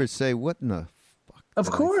did you ever say, what in the fuck? Of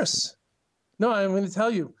course. No, I'm going to tell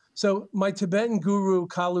you. So my Tibetan guru,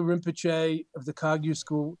 Kalu Rinpoche of the Kagyu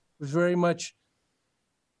school, was very much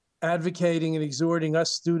advocating and exhorting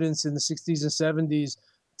us students in the 60s and 70s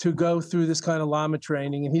to go through this kind of Lama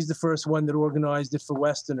training. And he's the first one that organized it for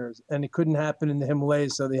Westerners. And it couldn't happen in the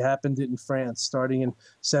Himalayas, so they happened it in France, starting in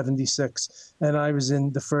 76. And I was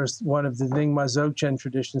in the first one of the Nyingma Dzogchen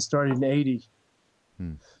tradition, started in 80.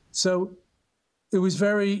 So it was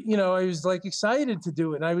very, I was like excited to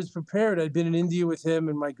do it. And I was prepared. I'd been in India with him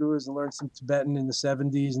and my gurus and learned some Tibetan in the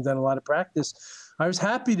 70s and done a lot of practice. I was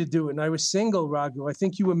happy to do it. And I was single, Raghu. I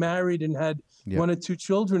think you were married and had 1 or 2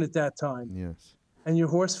 children at that time. Yes. And your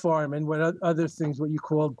horse farm and what other things, what you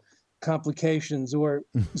called complications, or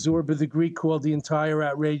Zorba the Greek called the entire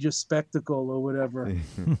outrageous spectacle or whatever.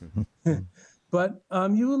 But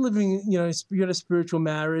you were living, you had a spiritual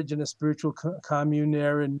marriage and a spiritual commune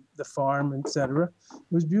there and the farm, etc. It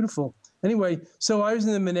was beautiful. Anyway, so I was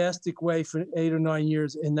in the monastic way for 8 or 9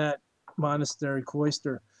 years in that monastery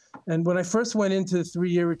cloister. And when I first went into the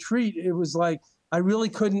 3-year retreat, it was like, I really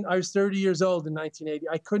couldn't, I was 30 years old in 1980.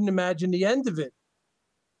 I couldn't imagine the end of it.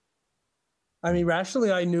 I mean,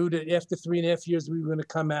 rationally, I knew that after 3.5 years, we were going to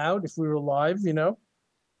come out if we were alive,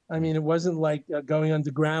 I mean, it wasn't like going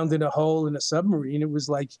underground in a hole in a submarine. It was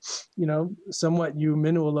like, somewhat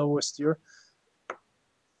human or low austere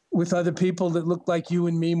with other people that looked like you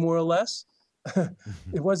and me, more or less.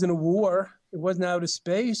 It wasn't a war. It wasn't out of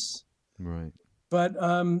space. Right. But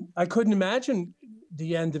I couldn't imagine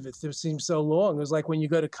the end of it. It seemed so long. It was like when you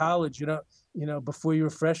go to college, before you're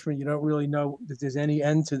a freshman, you don't really know that there's any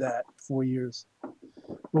end to that 4 years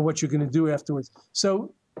or what you're going to do afterwards.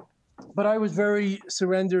 So, but I was very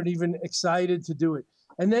surrendered, even excited to do it.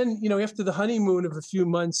 And then, after the honeymoon of a few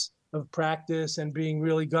months of practice and being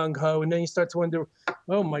really gung-ho, and then you start to wonder,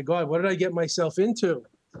 oh my God, what did I get myself into?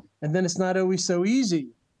 And then it's not always so easy.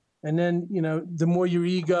 And then, the more your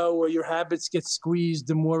ego or your habits get squeezed,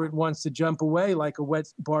 the more it wants to jump away like a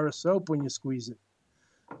wet bar of soap when you squeeze it.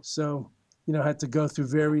 So, I had to go through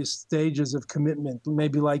various stages of commitment,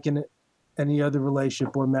 maybe like in any other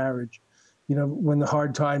relationship or marriage. When the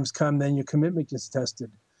hard times come, then your commitment gets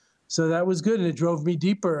tested. So that was good, and it drove me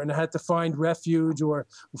deeper, and I had to find refuge or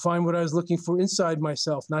find what I was looking for inside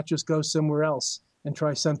myself, not just go somewhere else and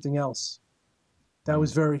try something else. That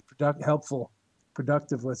was very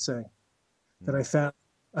productive, let's say, that I found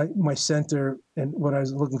my center and what I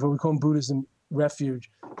was looking for. We call Buddhism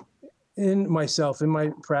refuge in myself, in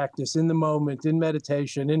my practice, in the moment, in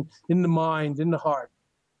meditation, in the mind, in the heart.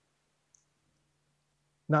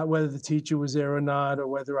 Not whether the teacher was there or not, or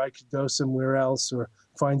whether I could go somewhere else or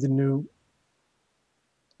find a new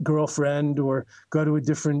girlfriend or go to a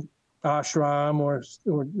different ashram or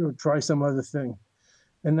try some other thing.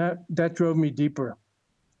 And that drove me deeper.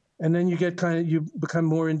 And then you become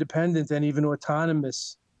more independent and even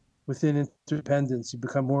autonomous within interdependence. You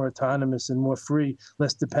become more autonomous and more free,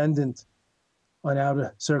 less dependent on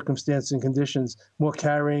outer circumstances and conditions, more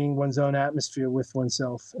carrying one's own atmosphere with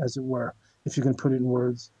oneself, as it were, if you can put it in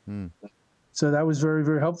words. So that was very,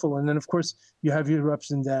 very helpful. And then, of course, you have your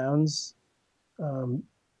ups and downs.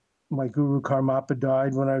 My guru Karmapa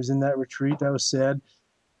died when I was in that retreat. That was sad.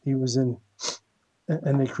 He was in,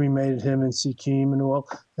 and they cremated him in Sikkim and all,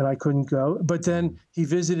 and I couldn't go. But then he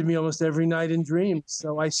visited me almost every night in dreams.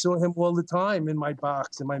 So I saw him all the time in my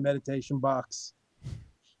box, in my meditation box.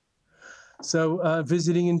 So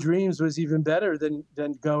visiting in dreams was even better than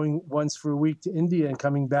going once for a week to India and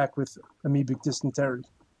coming back with amoebic dysentery.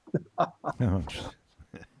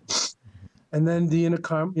 And then the inner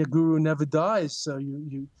karma guru never dies, so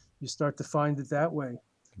you start to find it that way.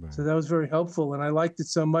 Right. So that was very helpful, and I liked it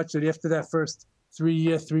so much that after that first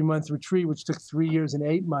 3-month retreat, which took 3 years and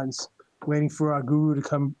 8 months, waiting for our guru to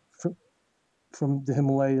come from the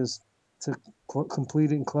Himalayas to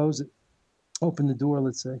complete it and close it, open the door,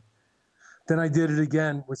 let's say. Then I did it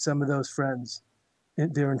again with some of those friends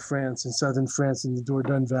there in France, in southern France, in the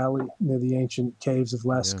Dordogne Valley, near the ancient caves of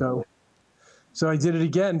Lascaux. Yeah. So I did it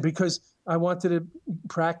again because I wanted to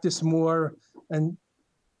practice more and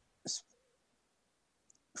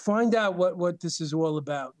find out what this is all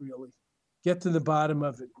about, really. Get to the bottom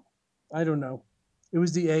of it. I don't know. It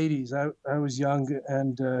was the 80s. I was young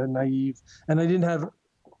and naive, and I didn't have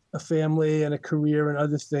a family and a career and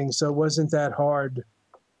other things, so it wasn't that hard.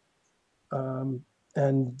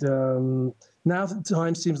 Now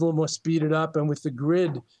time seems a little more speeded up, and with the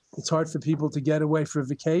grid, it's hard for people to get away for a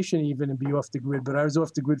vacation even and be off the grid. But I was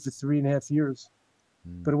off the grid for 3.5 years,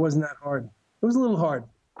 but it wasn't that hard. It was a little hard.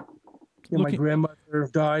 My grandmother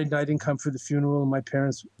died, and I didn't come for the funeral, and my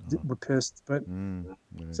parents were pissed. But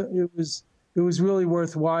so it was really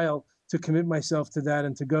worthwhile to commit myself to that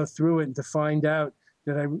and to go through it and to find out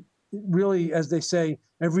that I really, as they say,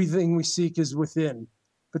 everything we seek is within.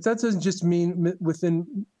 But that doesn't just mean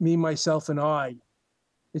within me, myself, and I.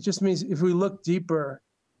 It just means if we look deeper,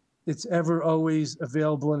 it's ever always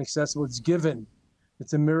available and accessible. It's given.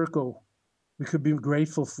 It's a miracle we could be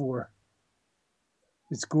grateful for.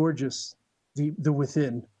 It's gorgeous. The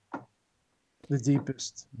within, the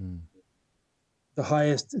deepest, the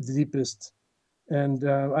highest, the deepest. And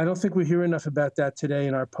I don't think we hear enough about that today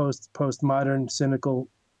in our postmodern, cynical,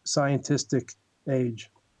 scientific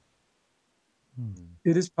age.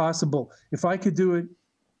 It is possible. If I could do it,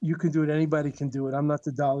 you could do it. Anybody can do it. I'm not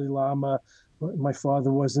the Dalai Lama. My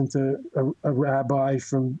father wasn't a rabbi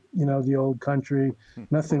from the old country.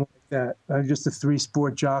 Nothing like that. I'm just a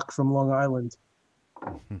 3-sport jock from Long Island.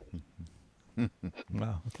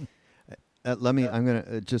 Wow. Let me. I'm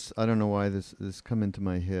gonna I don't know why this come into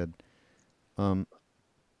my head.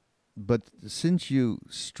 But since you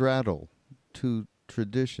straddle two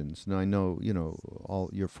traditions, and I know all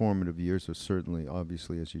your formative years are certainly,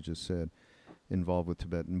 obviously, as you just said, involved with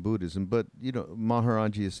Tibetan Buddhism. But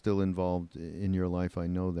Maharaji is still involved in your life. I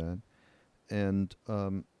know that. And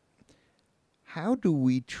how do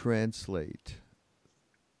we translate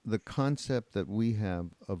the concept that we have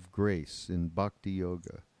of grace in Bhakti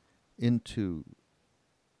Yoga into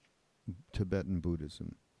Tibetan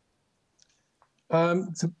Buddhism?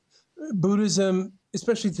 Buddhism,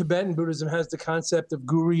 especially Tibetan Buddhism, has the concept of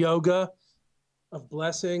Guru Yoga, of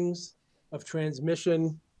blessings, of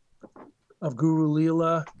transmission, of Guru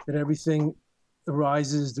Leela, that everything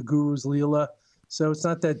arises the Guru's Leela. So it's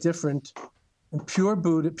not that different. And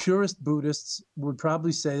purist Buddhists would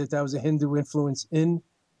probably say that was a Hindu influence in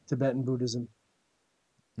Tibetan Buddhism.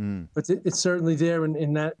 But it's certainly there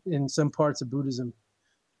in some parts of Buddhism,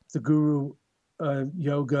 the Guru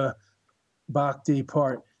Yoga Bhakti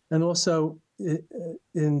part. And also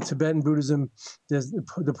in Tibetan Buddhism, there's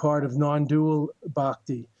the part of non-dual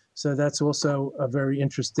Bhakti. So that's also a very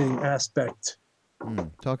interesting aspect.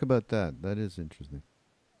 Talk about that. That is interesting.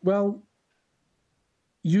 Well,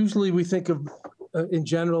 usually we think of, in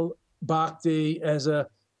general, Bhakti as a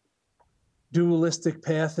dualistic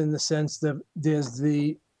path in the sense that there's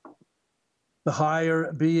the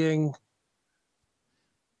higher being,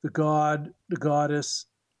 the god, the goddess,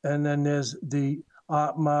 and then there's the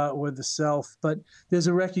Atma or the self. But there's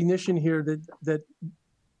a recognition here that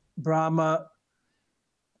Brahma,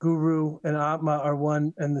 Guru, and Atma are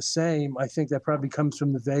one and the same. I think that probably comes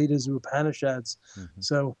from the Vedas or Upanishads.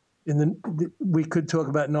 So we could talk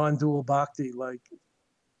about non-dual bhakti, like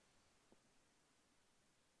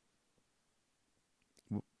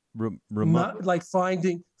not like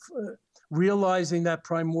realizing that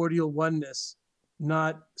primordial oneness,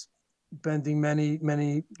 not spending many,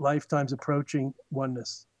 many lifetimes approaching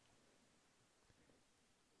oneness.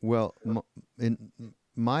 Well,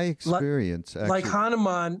 my experience, like actually,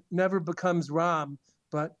 Hanuman never becomes Ram,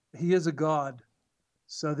 but he is a god.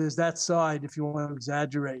 So there's that side, if you want to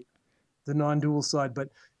exaggerate, the non-dual side. But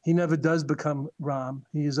he never does become Ram.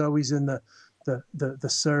 He is always in the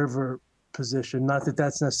server position. Not that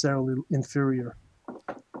that's necessarily inferior.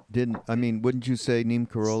 Wouldn't you say Neem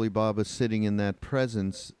Karoli Baba sitting in that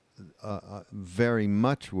presence very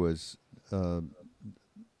much was a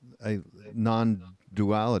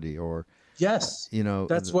non-duality, or yes,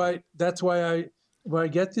 that's why I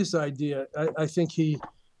get this idea. I think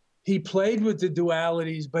he played with the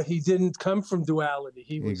dualities, but he didn't come from duality.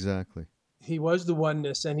 He was the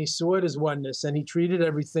oneness, and he saw it as oneness, and he treated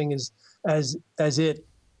everything as it.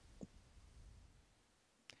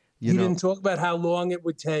 He didn't talk about how long it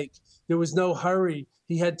would take. There was no hurry.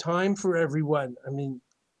 He had time for everyone. I mean,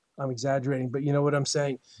 I'm exaggerating, but you know what I'm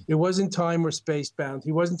saying. It wasn't time or space bound.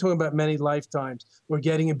 He wasn't talking about many lifetimes or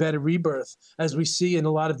getting a better rebirth, as we see in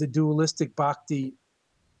a lot of the dualistic bhakti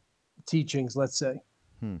teachings, let's say.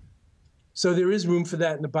 So there is room for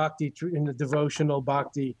that in the bhakti, in the devotional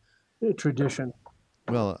bhakti tradition.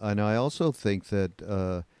 Well, and I also think that,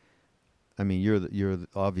 you're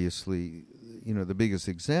obviously, the biggest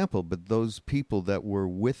example, but those people that were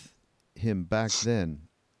with him back then,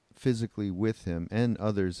 physically with him, and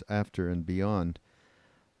others after and beyond,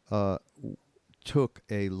 took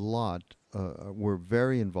a lot, were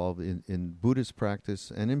very involved in Buddhist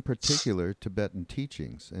practice, and in particular Tibetan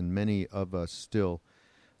teachings, and many of us still.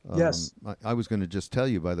 Yes. I was going to just tell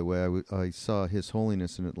you, by the way, I saw His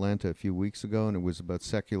Holiness in Atlanta a few weeks ago, and it was about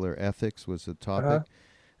secular ethics was the topic.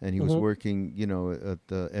 And he was working, at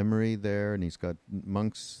the Emory there, and he's got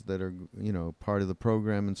monks that are, part of the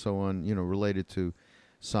program and so on, related to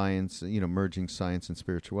science, merging science and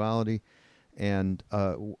spirituality. And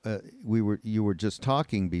you were just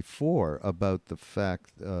talking before about the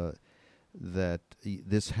fact that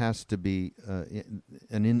this has to be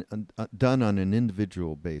done on an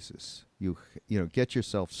individual basis. You get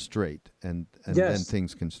yourself straight, and then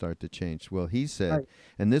things can start to change. Well, he said,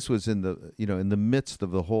 and this was in the midst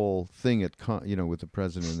of the whole thing at with the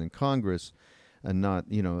president and Congress, and not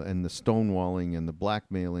and the stonewalling and the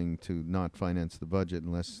blackmailing to not finance the budget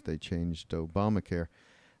unless they changed Obamacare,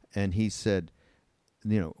 and he said,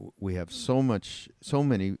 we have so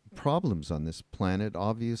many problems on this planet,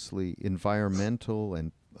 obviously environmental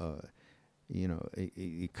and,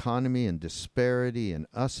 economy and disparity and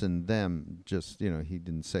us and them, just, he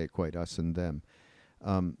didn't say it quite, us and them.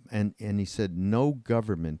 And he said, no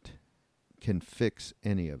government can fix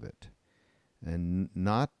any of it. And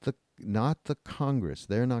not the Congress.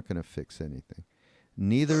 They're not going to fix anything.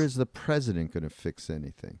 Neither is the president going to fix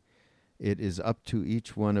anything. It is up to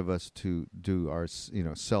each one of us to do our,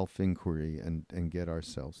 self-inquiry and get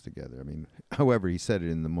ourselves together. I mean, however he said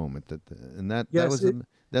it in the moment,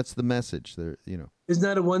 that's the message there. Isn't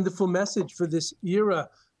that a wonderful message for this era,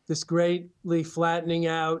 this greatly flattening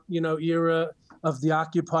out, era of the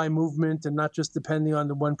Occupy movement, and not just depending on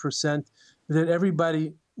the 1%, that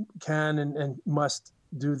everybody can and must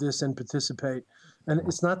do this and participate. And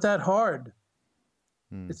it's not that hard.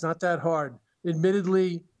 It's not that hard.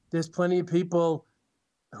 Admittedly, there's plenty of people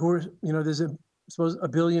who are, there's a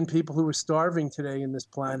billion people who are starving today in this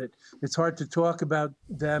planet. It's hard to talk about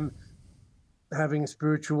them having a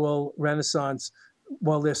spiritual renaissance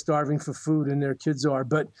while they're starving for food and their kids are.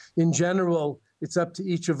 But in general, it's up to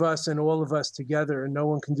each of us and all of us together, and no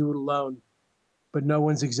one can do it alone. But no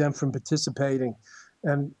one's exempt from participating.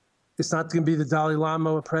 And it's not going to be the Dalai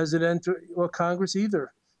Lama or president or Congress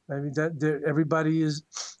either. I mean, everybody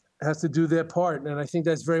has to do their part. And I think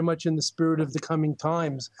that's very much in the spirit of the coming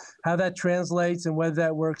times. How that translates and whether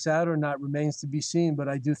that works out or not remains to be seen. But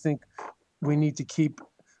I do think we need to keep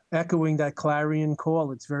echoing that clarion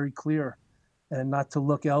call. It's very clear, and not to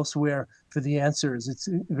look elsewhere for the answers. It's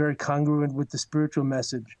very congruent with the spiritual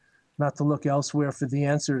message, not to look elsewhere for the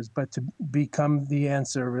answers, but to become the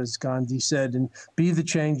answer, as Gandhi said, and be the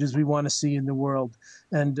changes we want to see in the world.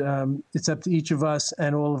 And it's up to each of us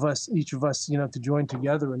and all of us, each of us, to join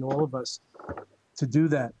together, and all of us to do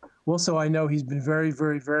that. Also, I know he's been very,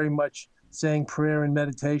 very, very much saying prayer and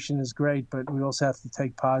meditation is great, but we also have to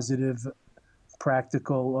take positive,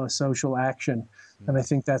 practical, social action. And I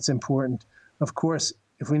think that's important. Of course,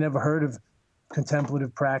 if we never heard of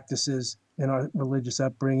contemplative practices in our religious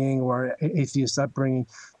upbringing or atheist upbringing,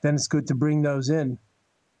 then it's good to bring those in.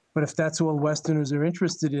 But if that's all Westerners are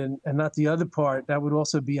interested in and not the other part, that would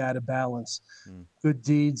also be out of balance. Good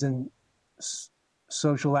deeds and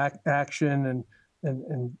social action and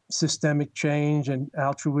and systemic change and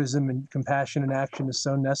altruism and compassion and action is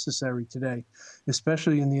so necessary today,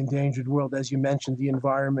 especially in the endangered world, as you mentioned, the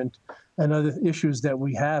environment and other issues that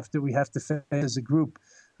we have to face as a group.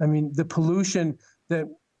 I mean, the pollution that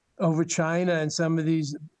over China and some of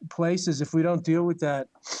these places, if we don't deal with that,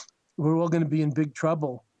 we're all going to be in big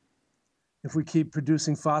trouble. If we keep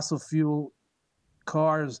producing fossil fuel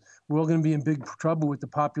cars, we're all going to be in big trouble with the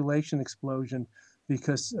population explosion,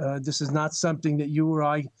 because this is not something that you or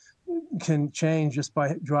I can change just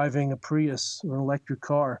by driving a Prius or an electric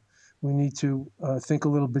car. We need to think a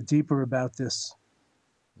little bit deeper about this.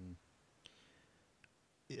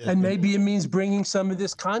 And maybe it means bringing some of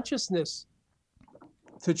this consciousness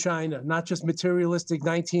to China, not just materialistic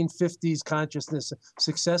 1950s consciousness,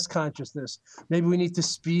 success consciousness. Maybe we need to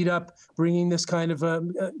speed up bringing this kind of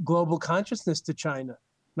global consciousness to China,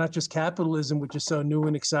 not just capitalism, which is so new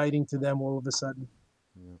and exciting to them all of a sudden,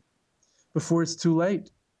 before it's too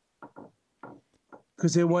late.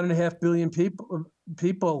 Because they're 1.5 billion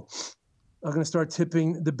people are going to start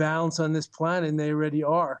tipping the balance on this planet, and they already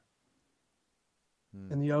are.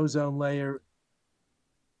 And the ozone layer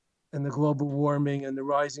and the global warming and the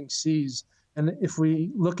rising seas. And if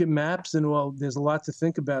we look at maps and all, there's a lot to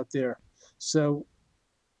think about there. So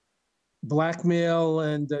blackmail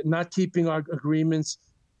and not keeping our agreements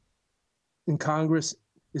in Congress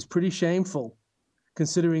is pretty shameful,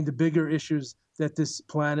 considering the bigger issues that this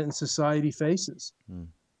planet and society faces.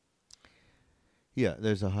 Yeah,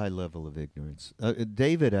 there's a high level of ignorance.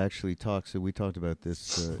 David actually talks, we talked about this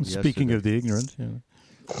Speaking yesterday. of the ignorant,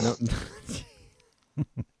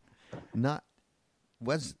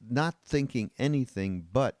 was not thinking anything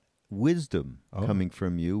but wisdom coming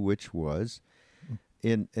from you, which was,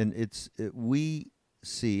 we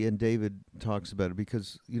see, and David talks about it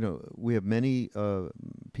because, we have many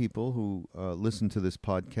people who listen to this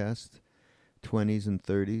podcast, 20s and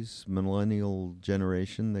 30s, millennial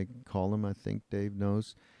generation, they call them, I think Dave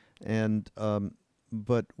knows. And,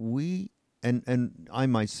 but we, and I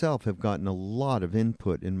myself have gotten a lot of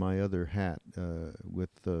input in my other hat with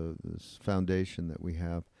this foundation that we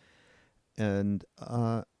have. And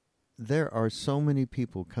there are so many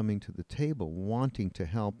people coming to the table wanting to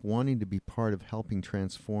help, wanting to be part of helping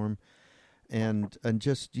transform. And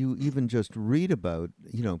just you even just read about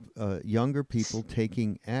younger people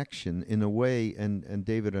taking action in a way, and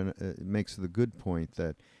David makes the good point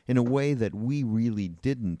that in a way that we really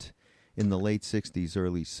didn't in the late 60s,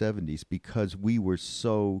 early 70s, because we were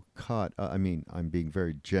so caught. I'm being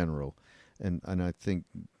very general, and I think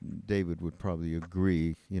David would probably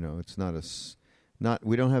agree. It's not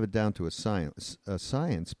we don't have it down to a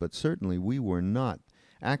science, but certainly we were not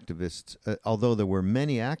activists, although there were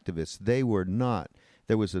many activists, they were not.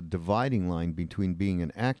 There was a dividing line between being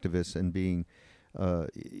an activist and being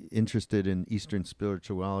interested in Eastern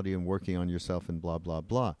spirituality and working on yourself and blah, blah,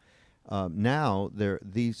 blah. Now,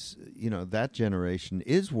 that generation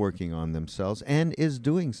is working on themselves and is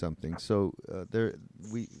doing something. So they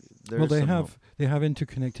have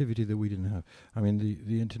interconnectivity that we didn't have. I mean,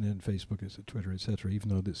 the internet, Facebook, Twitter, etc. Even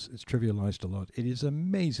though it's trivialized a lot, it is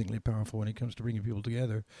amazingly powerful when it comes to bringing people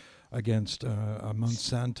together against a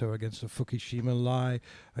Monsanto, against a Fukushima lie,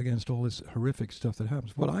 against all this horrific stuff that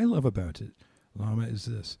happens. What I love about it, Lama, is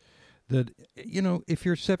this. That, if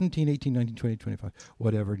you're 17, 18, 19, 20, 25,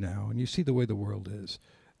 whatever now, and you see the way the world is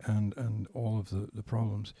and all of the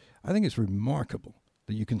problems, I think it's remarkable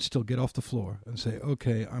that you can still get off the floor and say,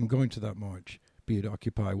 okay, I'm going to that march, be it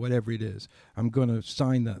Occupy, whatever it is. I'm going to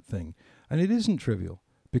sign that thing. And it isn't trivial,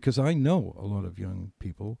 because I know a lot of young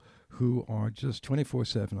people who are just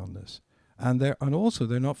 24/7 on this. And also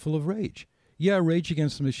they're not full of rage. Yeah, Rage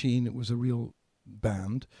Against the Machine, it was a real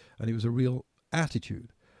band, and it was a real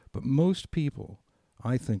attitude. But most people,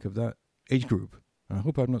 I think, of that age group, and I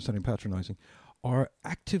hope I'm not sounding patronizing, are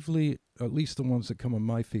actively, at least the ones that come on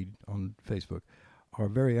my feed on Facebook, are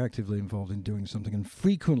very actively involved in doing something. And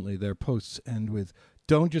frequently their posts end with,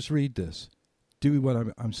 don't just read this. Do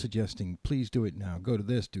what I'm suggesting. Please do it now. Go to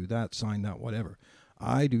this, do that, sign that, whatever.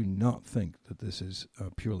 I do not think that this is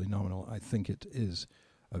purely nominal. I think it is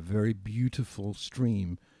a very beautiful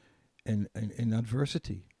stream in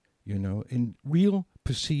adversity. In real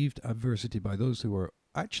perceived adversity by those who are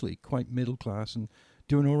actually quite middle class and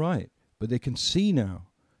doing all right. But they can see now,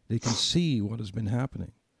 what has been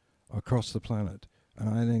happening across the planet. And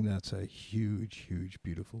I think that's a huge, huge,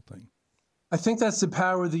 beautiful thing. I think that's the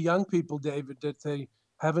power of the young people, David, that they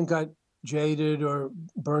haven't got jaded or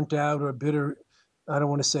burnt out or bitter, I don't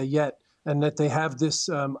want to say yet, and that they have this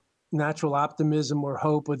natural optimism or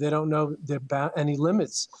hope, or they don't know any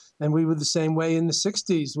limits. And we were the same way in the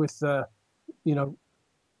 60s with,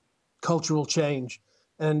 cultural change.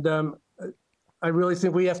 And I really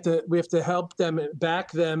think we have to help them,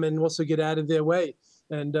 back them, and also get out of their way.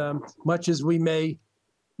 And much as we may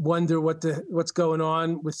wonder what's going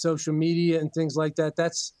on with social media and things like that,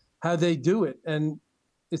 that's how they do it, and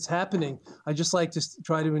it's happening. I just like to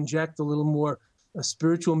try to inject a little more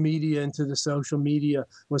spiritual media into the social media,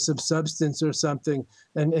 or some substance or something,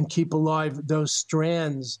 and keep alive those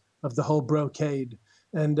strands of the whole brocade.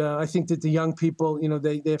 And I think that the young people,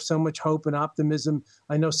 they have so much hope and optimism.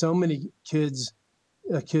 I know so many kids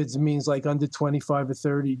means like under 25 or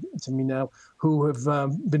 30 to me now, who have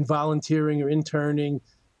been volunteering or interning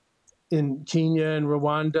in Kenya and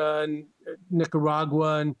Rwanda and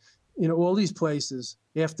Nicaragua and all these places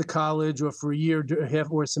after college, or for a year,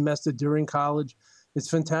 or a semester during college. It's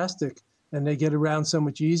fantastic, and they get around so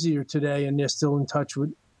much easier today, and they're still in touch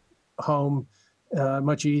with home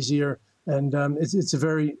much easier. And it's a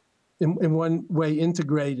very, in one way,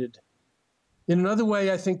 integrated. In another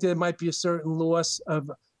way, I think there might be a certain loss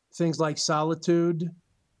of things like solitude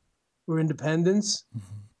or independence.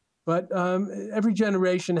 Mm-hmm. But every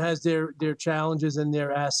generation has their challenges and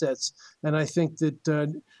their assets. And I think that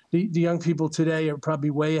the young people today are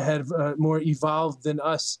probably way ahead of, more evolved than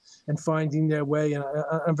us, and finding their way. And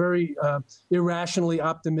I'm very irrationally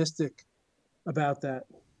optimistic about that.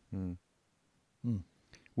 Mm. Mm.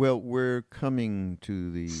 Well, we're coming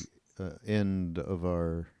to the end of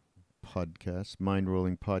our podcast,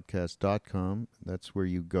 mindrollingpodcast.com. That's where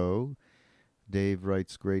you go. Dave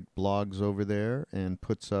writes great blogs over there and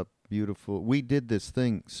puts up beautiful. We did this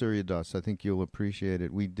thing, Surya Das, I think you'll appreciate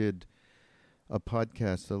it. We did a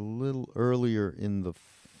podcast a little earlier in the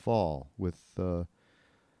fall with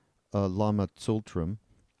Lama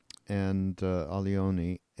and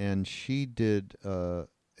Alioni, and she did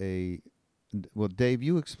well, Dave,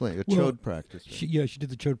 you explain a chode practice. Right? She did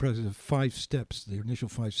the chode practice of 5 steps, the initial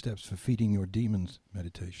 5 steps for feeding your demons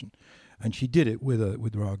meditation, and she did it with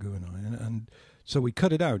Raghu and I, and so we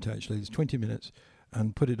cut it out. Actually, it's 20 minutes,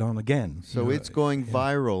 and put it on again. So it's going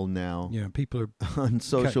viral now. Yeah, people are on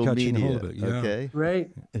social media. Hold of it, Okay,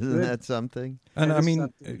 right? Isn't that something? And I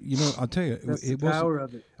mean, I'll tell you, that's the power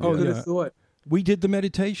of it. Oh, Who would have thought? We did the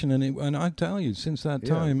meditation, and I tell you, since that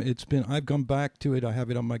time, I've gone back to it. I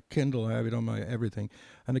have it on my Kindle, I have it on my everything.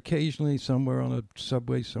 And occasionally, somewhere on a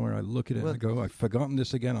subway, somewhere, I look at it and I go, I've forgotten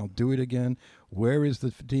this again, I'll do it again. Where is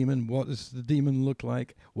the demon? What does the demon look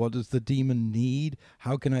like? What does the demon need?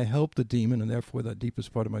 How can I help the demon? And therefore, that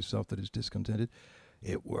deepest part of myself that is discontented.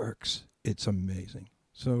 It works. It's amazing.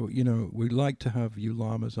 So, we like to have you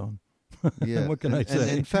Lamas on. Yeah. What can I say?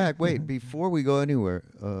 And in fact, wait, before we go anywhere,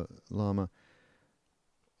 Lama,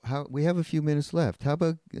 we have a few minutes left. How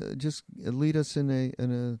about just lead us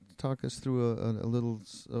talk us through a little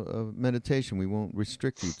meditation. We won't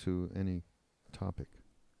restrict you to any topic.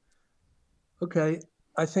 Okay.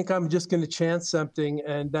 I think I'm just going to chant something,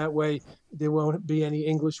 and that way there won't be any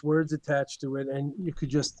English words attached to it, and you could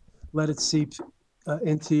just let it seep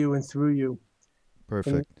into you and through you.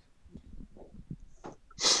 Perfect.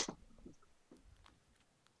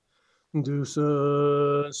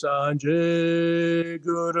 Dusa Sanje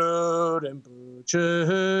Guru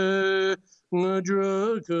Rinpoche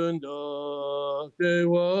Ngajrakanda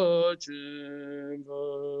Dewa Chimbasha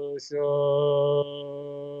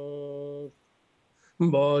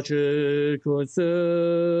Bache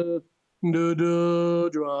Kose Dudu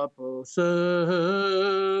Drapose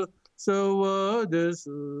Sawa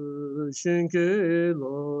Desu Shinke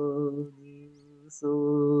Lodu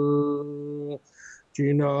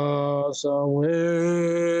Jina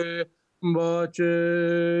Sawe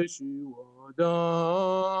Bache Shiwada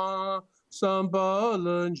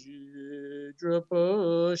Sampalanji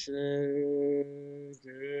Drapashe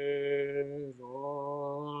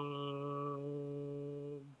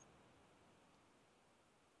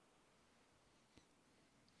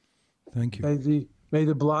Thank you. May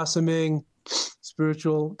the blossoming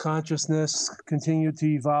spiritual consciousness continue to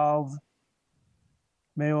evolve.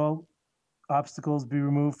 May all obstacles be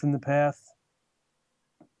removed from the path,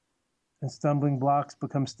 and stumbling blocks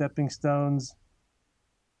become stepping stones.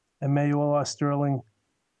 And may all our sterling,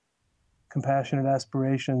 compassionate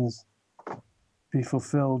aspirations be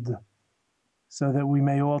fulfilled, so that we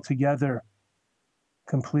may all together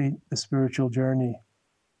complete the spiritual journey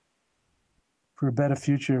for a better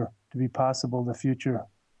future to be possible, the future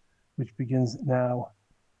which begins now.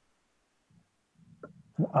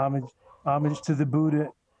 Homage to the Buddha.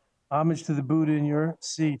 Homage to the Buddha in your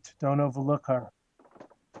seat. Don't overlook her.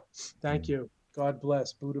 Thank you. God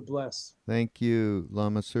bless. Buddha bless. Thank you,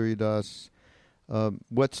 Lama Surya Das.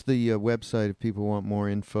 What's the website if people want more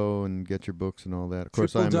info and get your books and all that? Of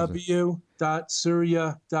course,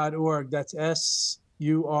 www.surya.org. That's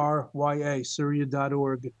SURYA,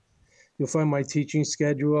 surya.org. You'll find my teaching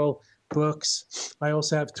schedule, books. I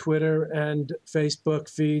also have Twitter and Facebook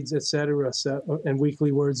feeds, etc. And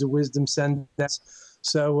weekly words of wisdom send that.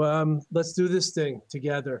 So let's do this thing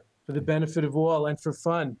together for the benefit of all and for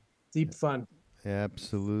fun, deep fun.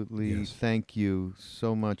 Absolutely. Yes. Thank you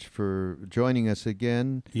so much for joining us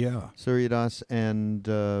again. Yeah. Surya Das, and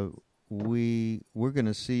we're going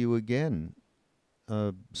to see you again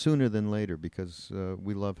sooner than later because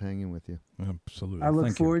we love hanging with you. Absolutely. I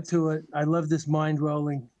look forward to it. I love this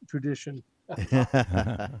mind-rolling tradition.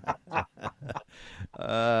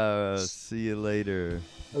 See you later.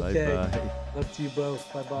 Okay. Bye-bye. Love to you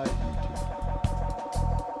both. Bye-bye.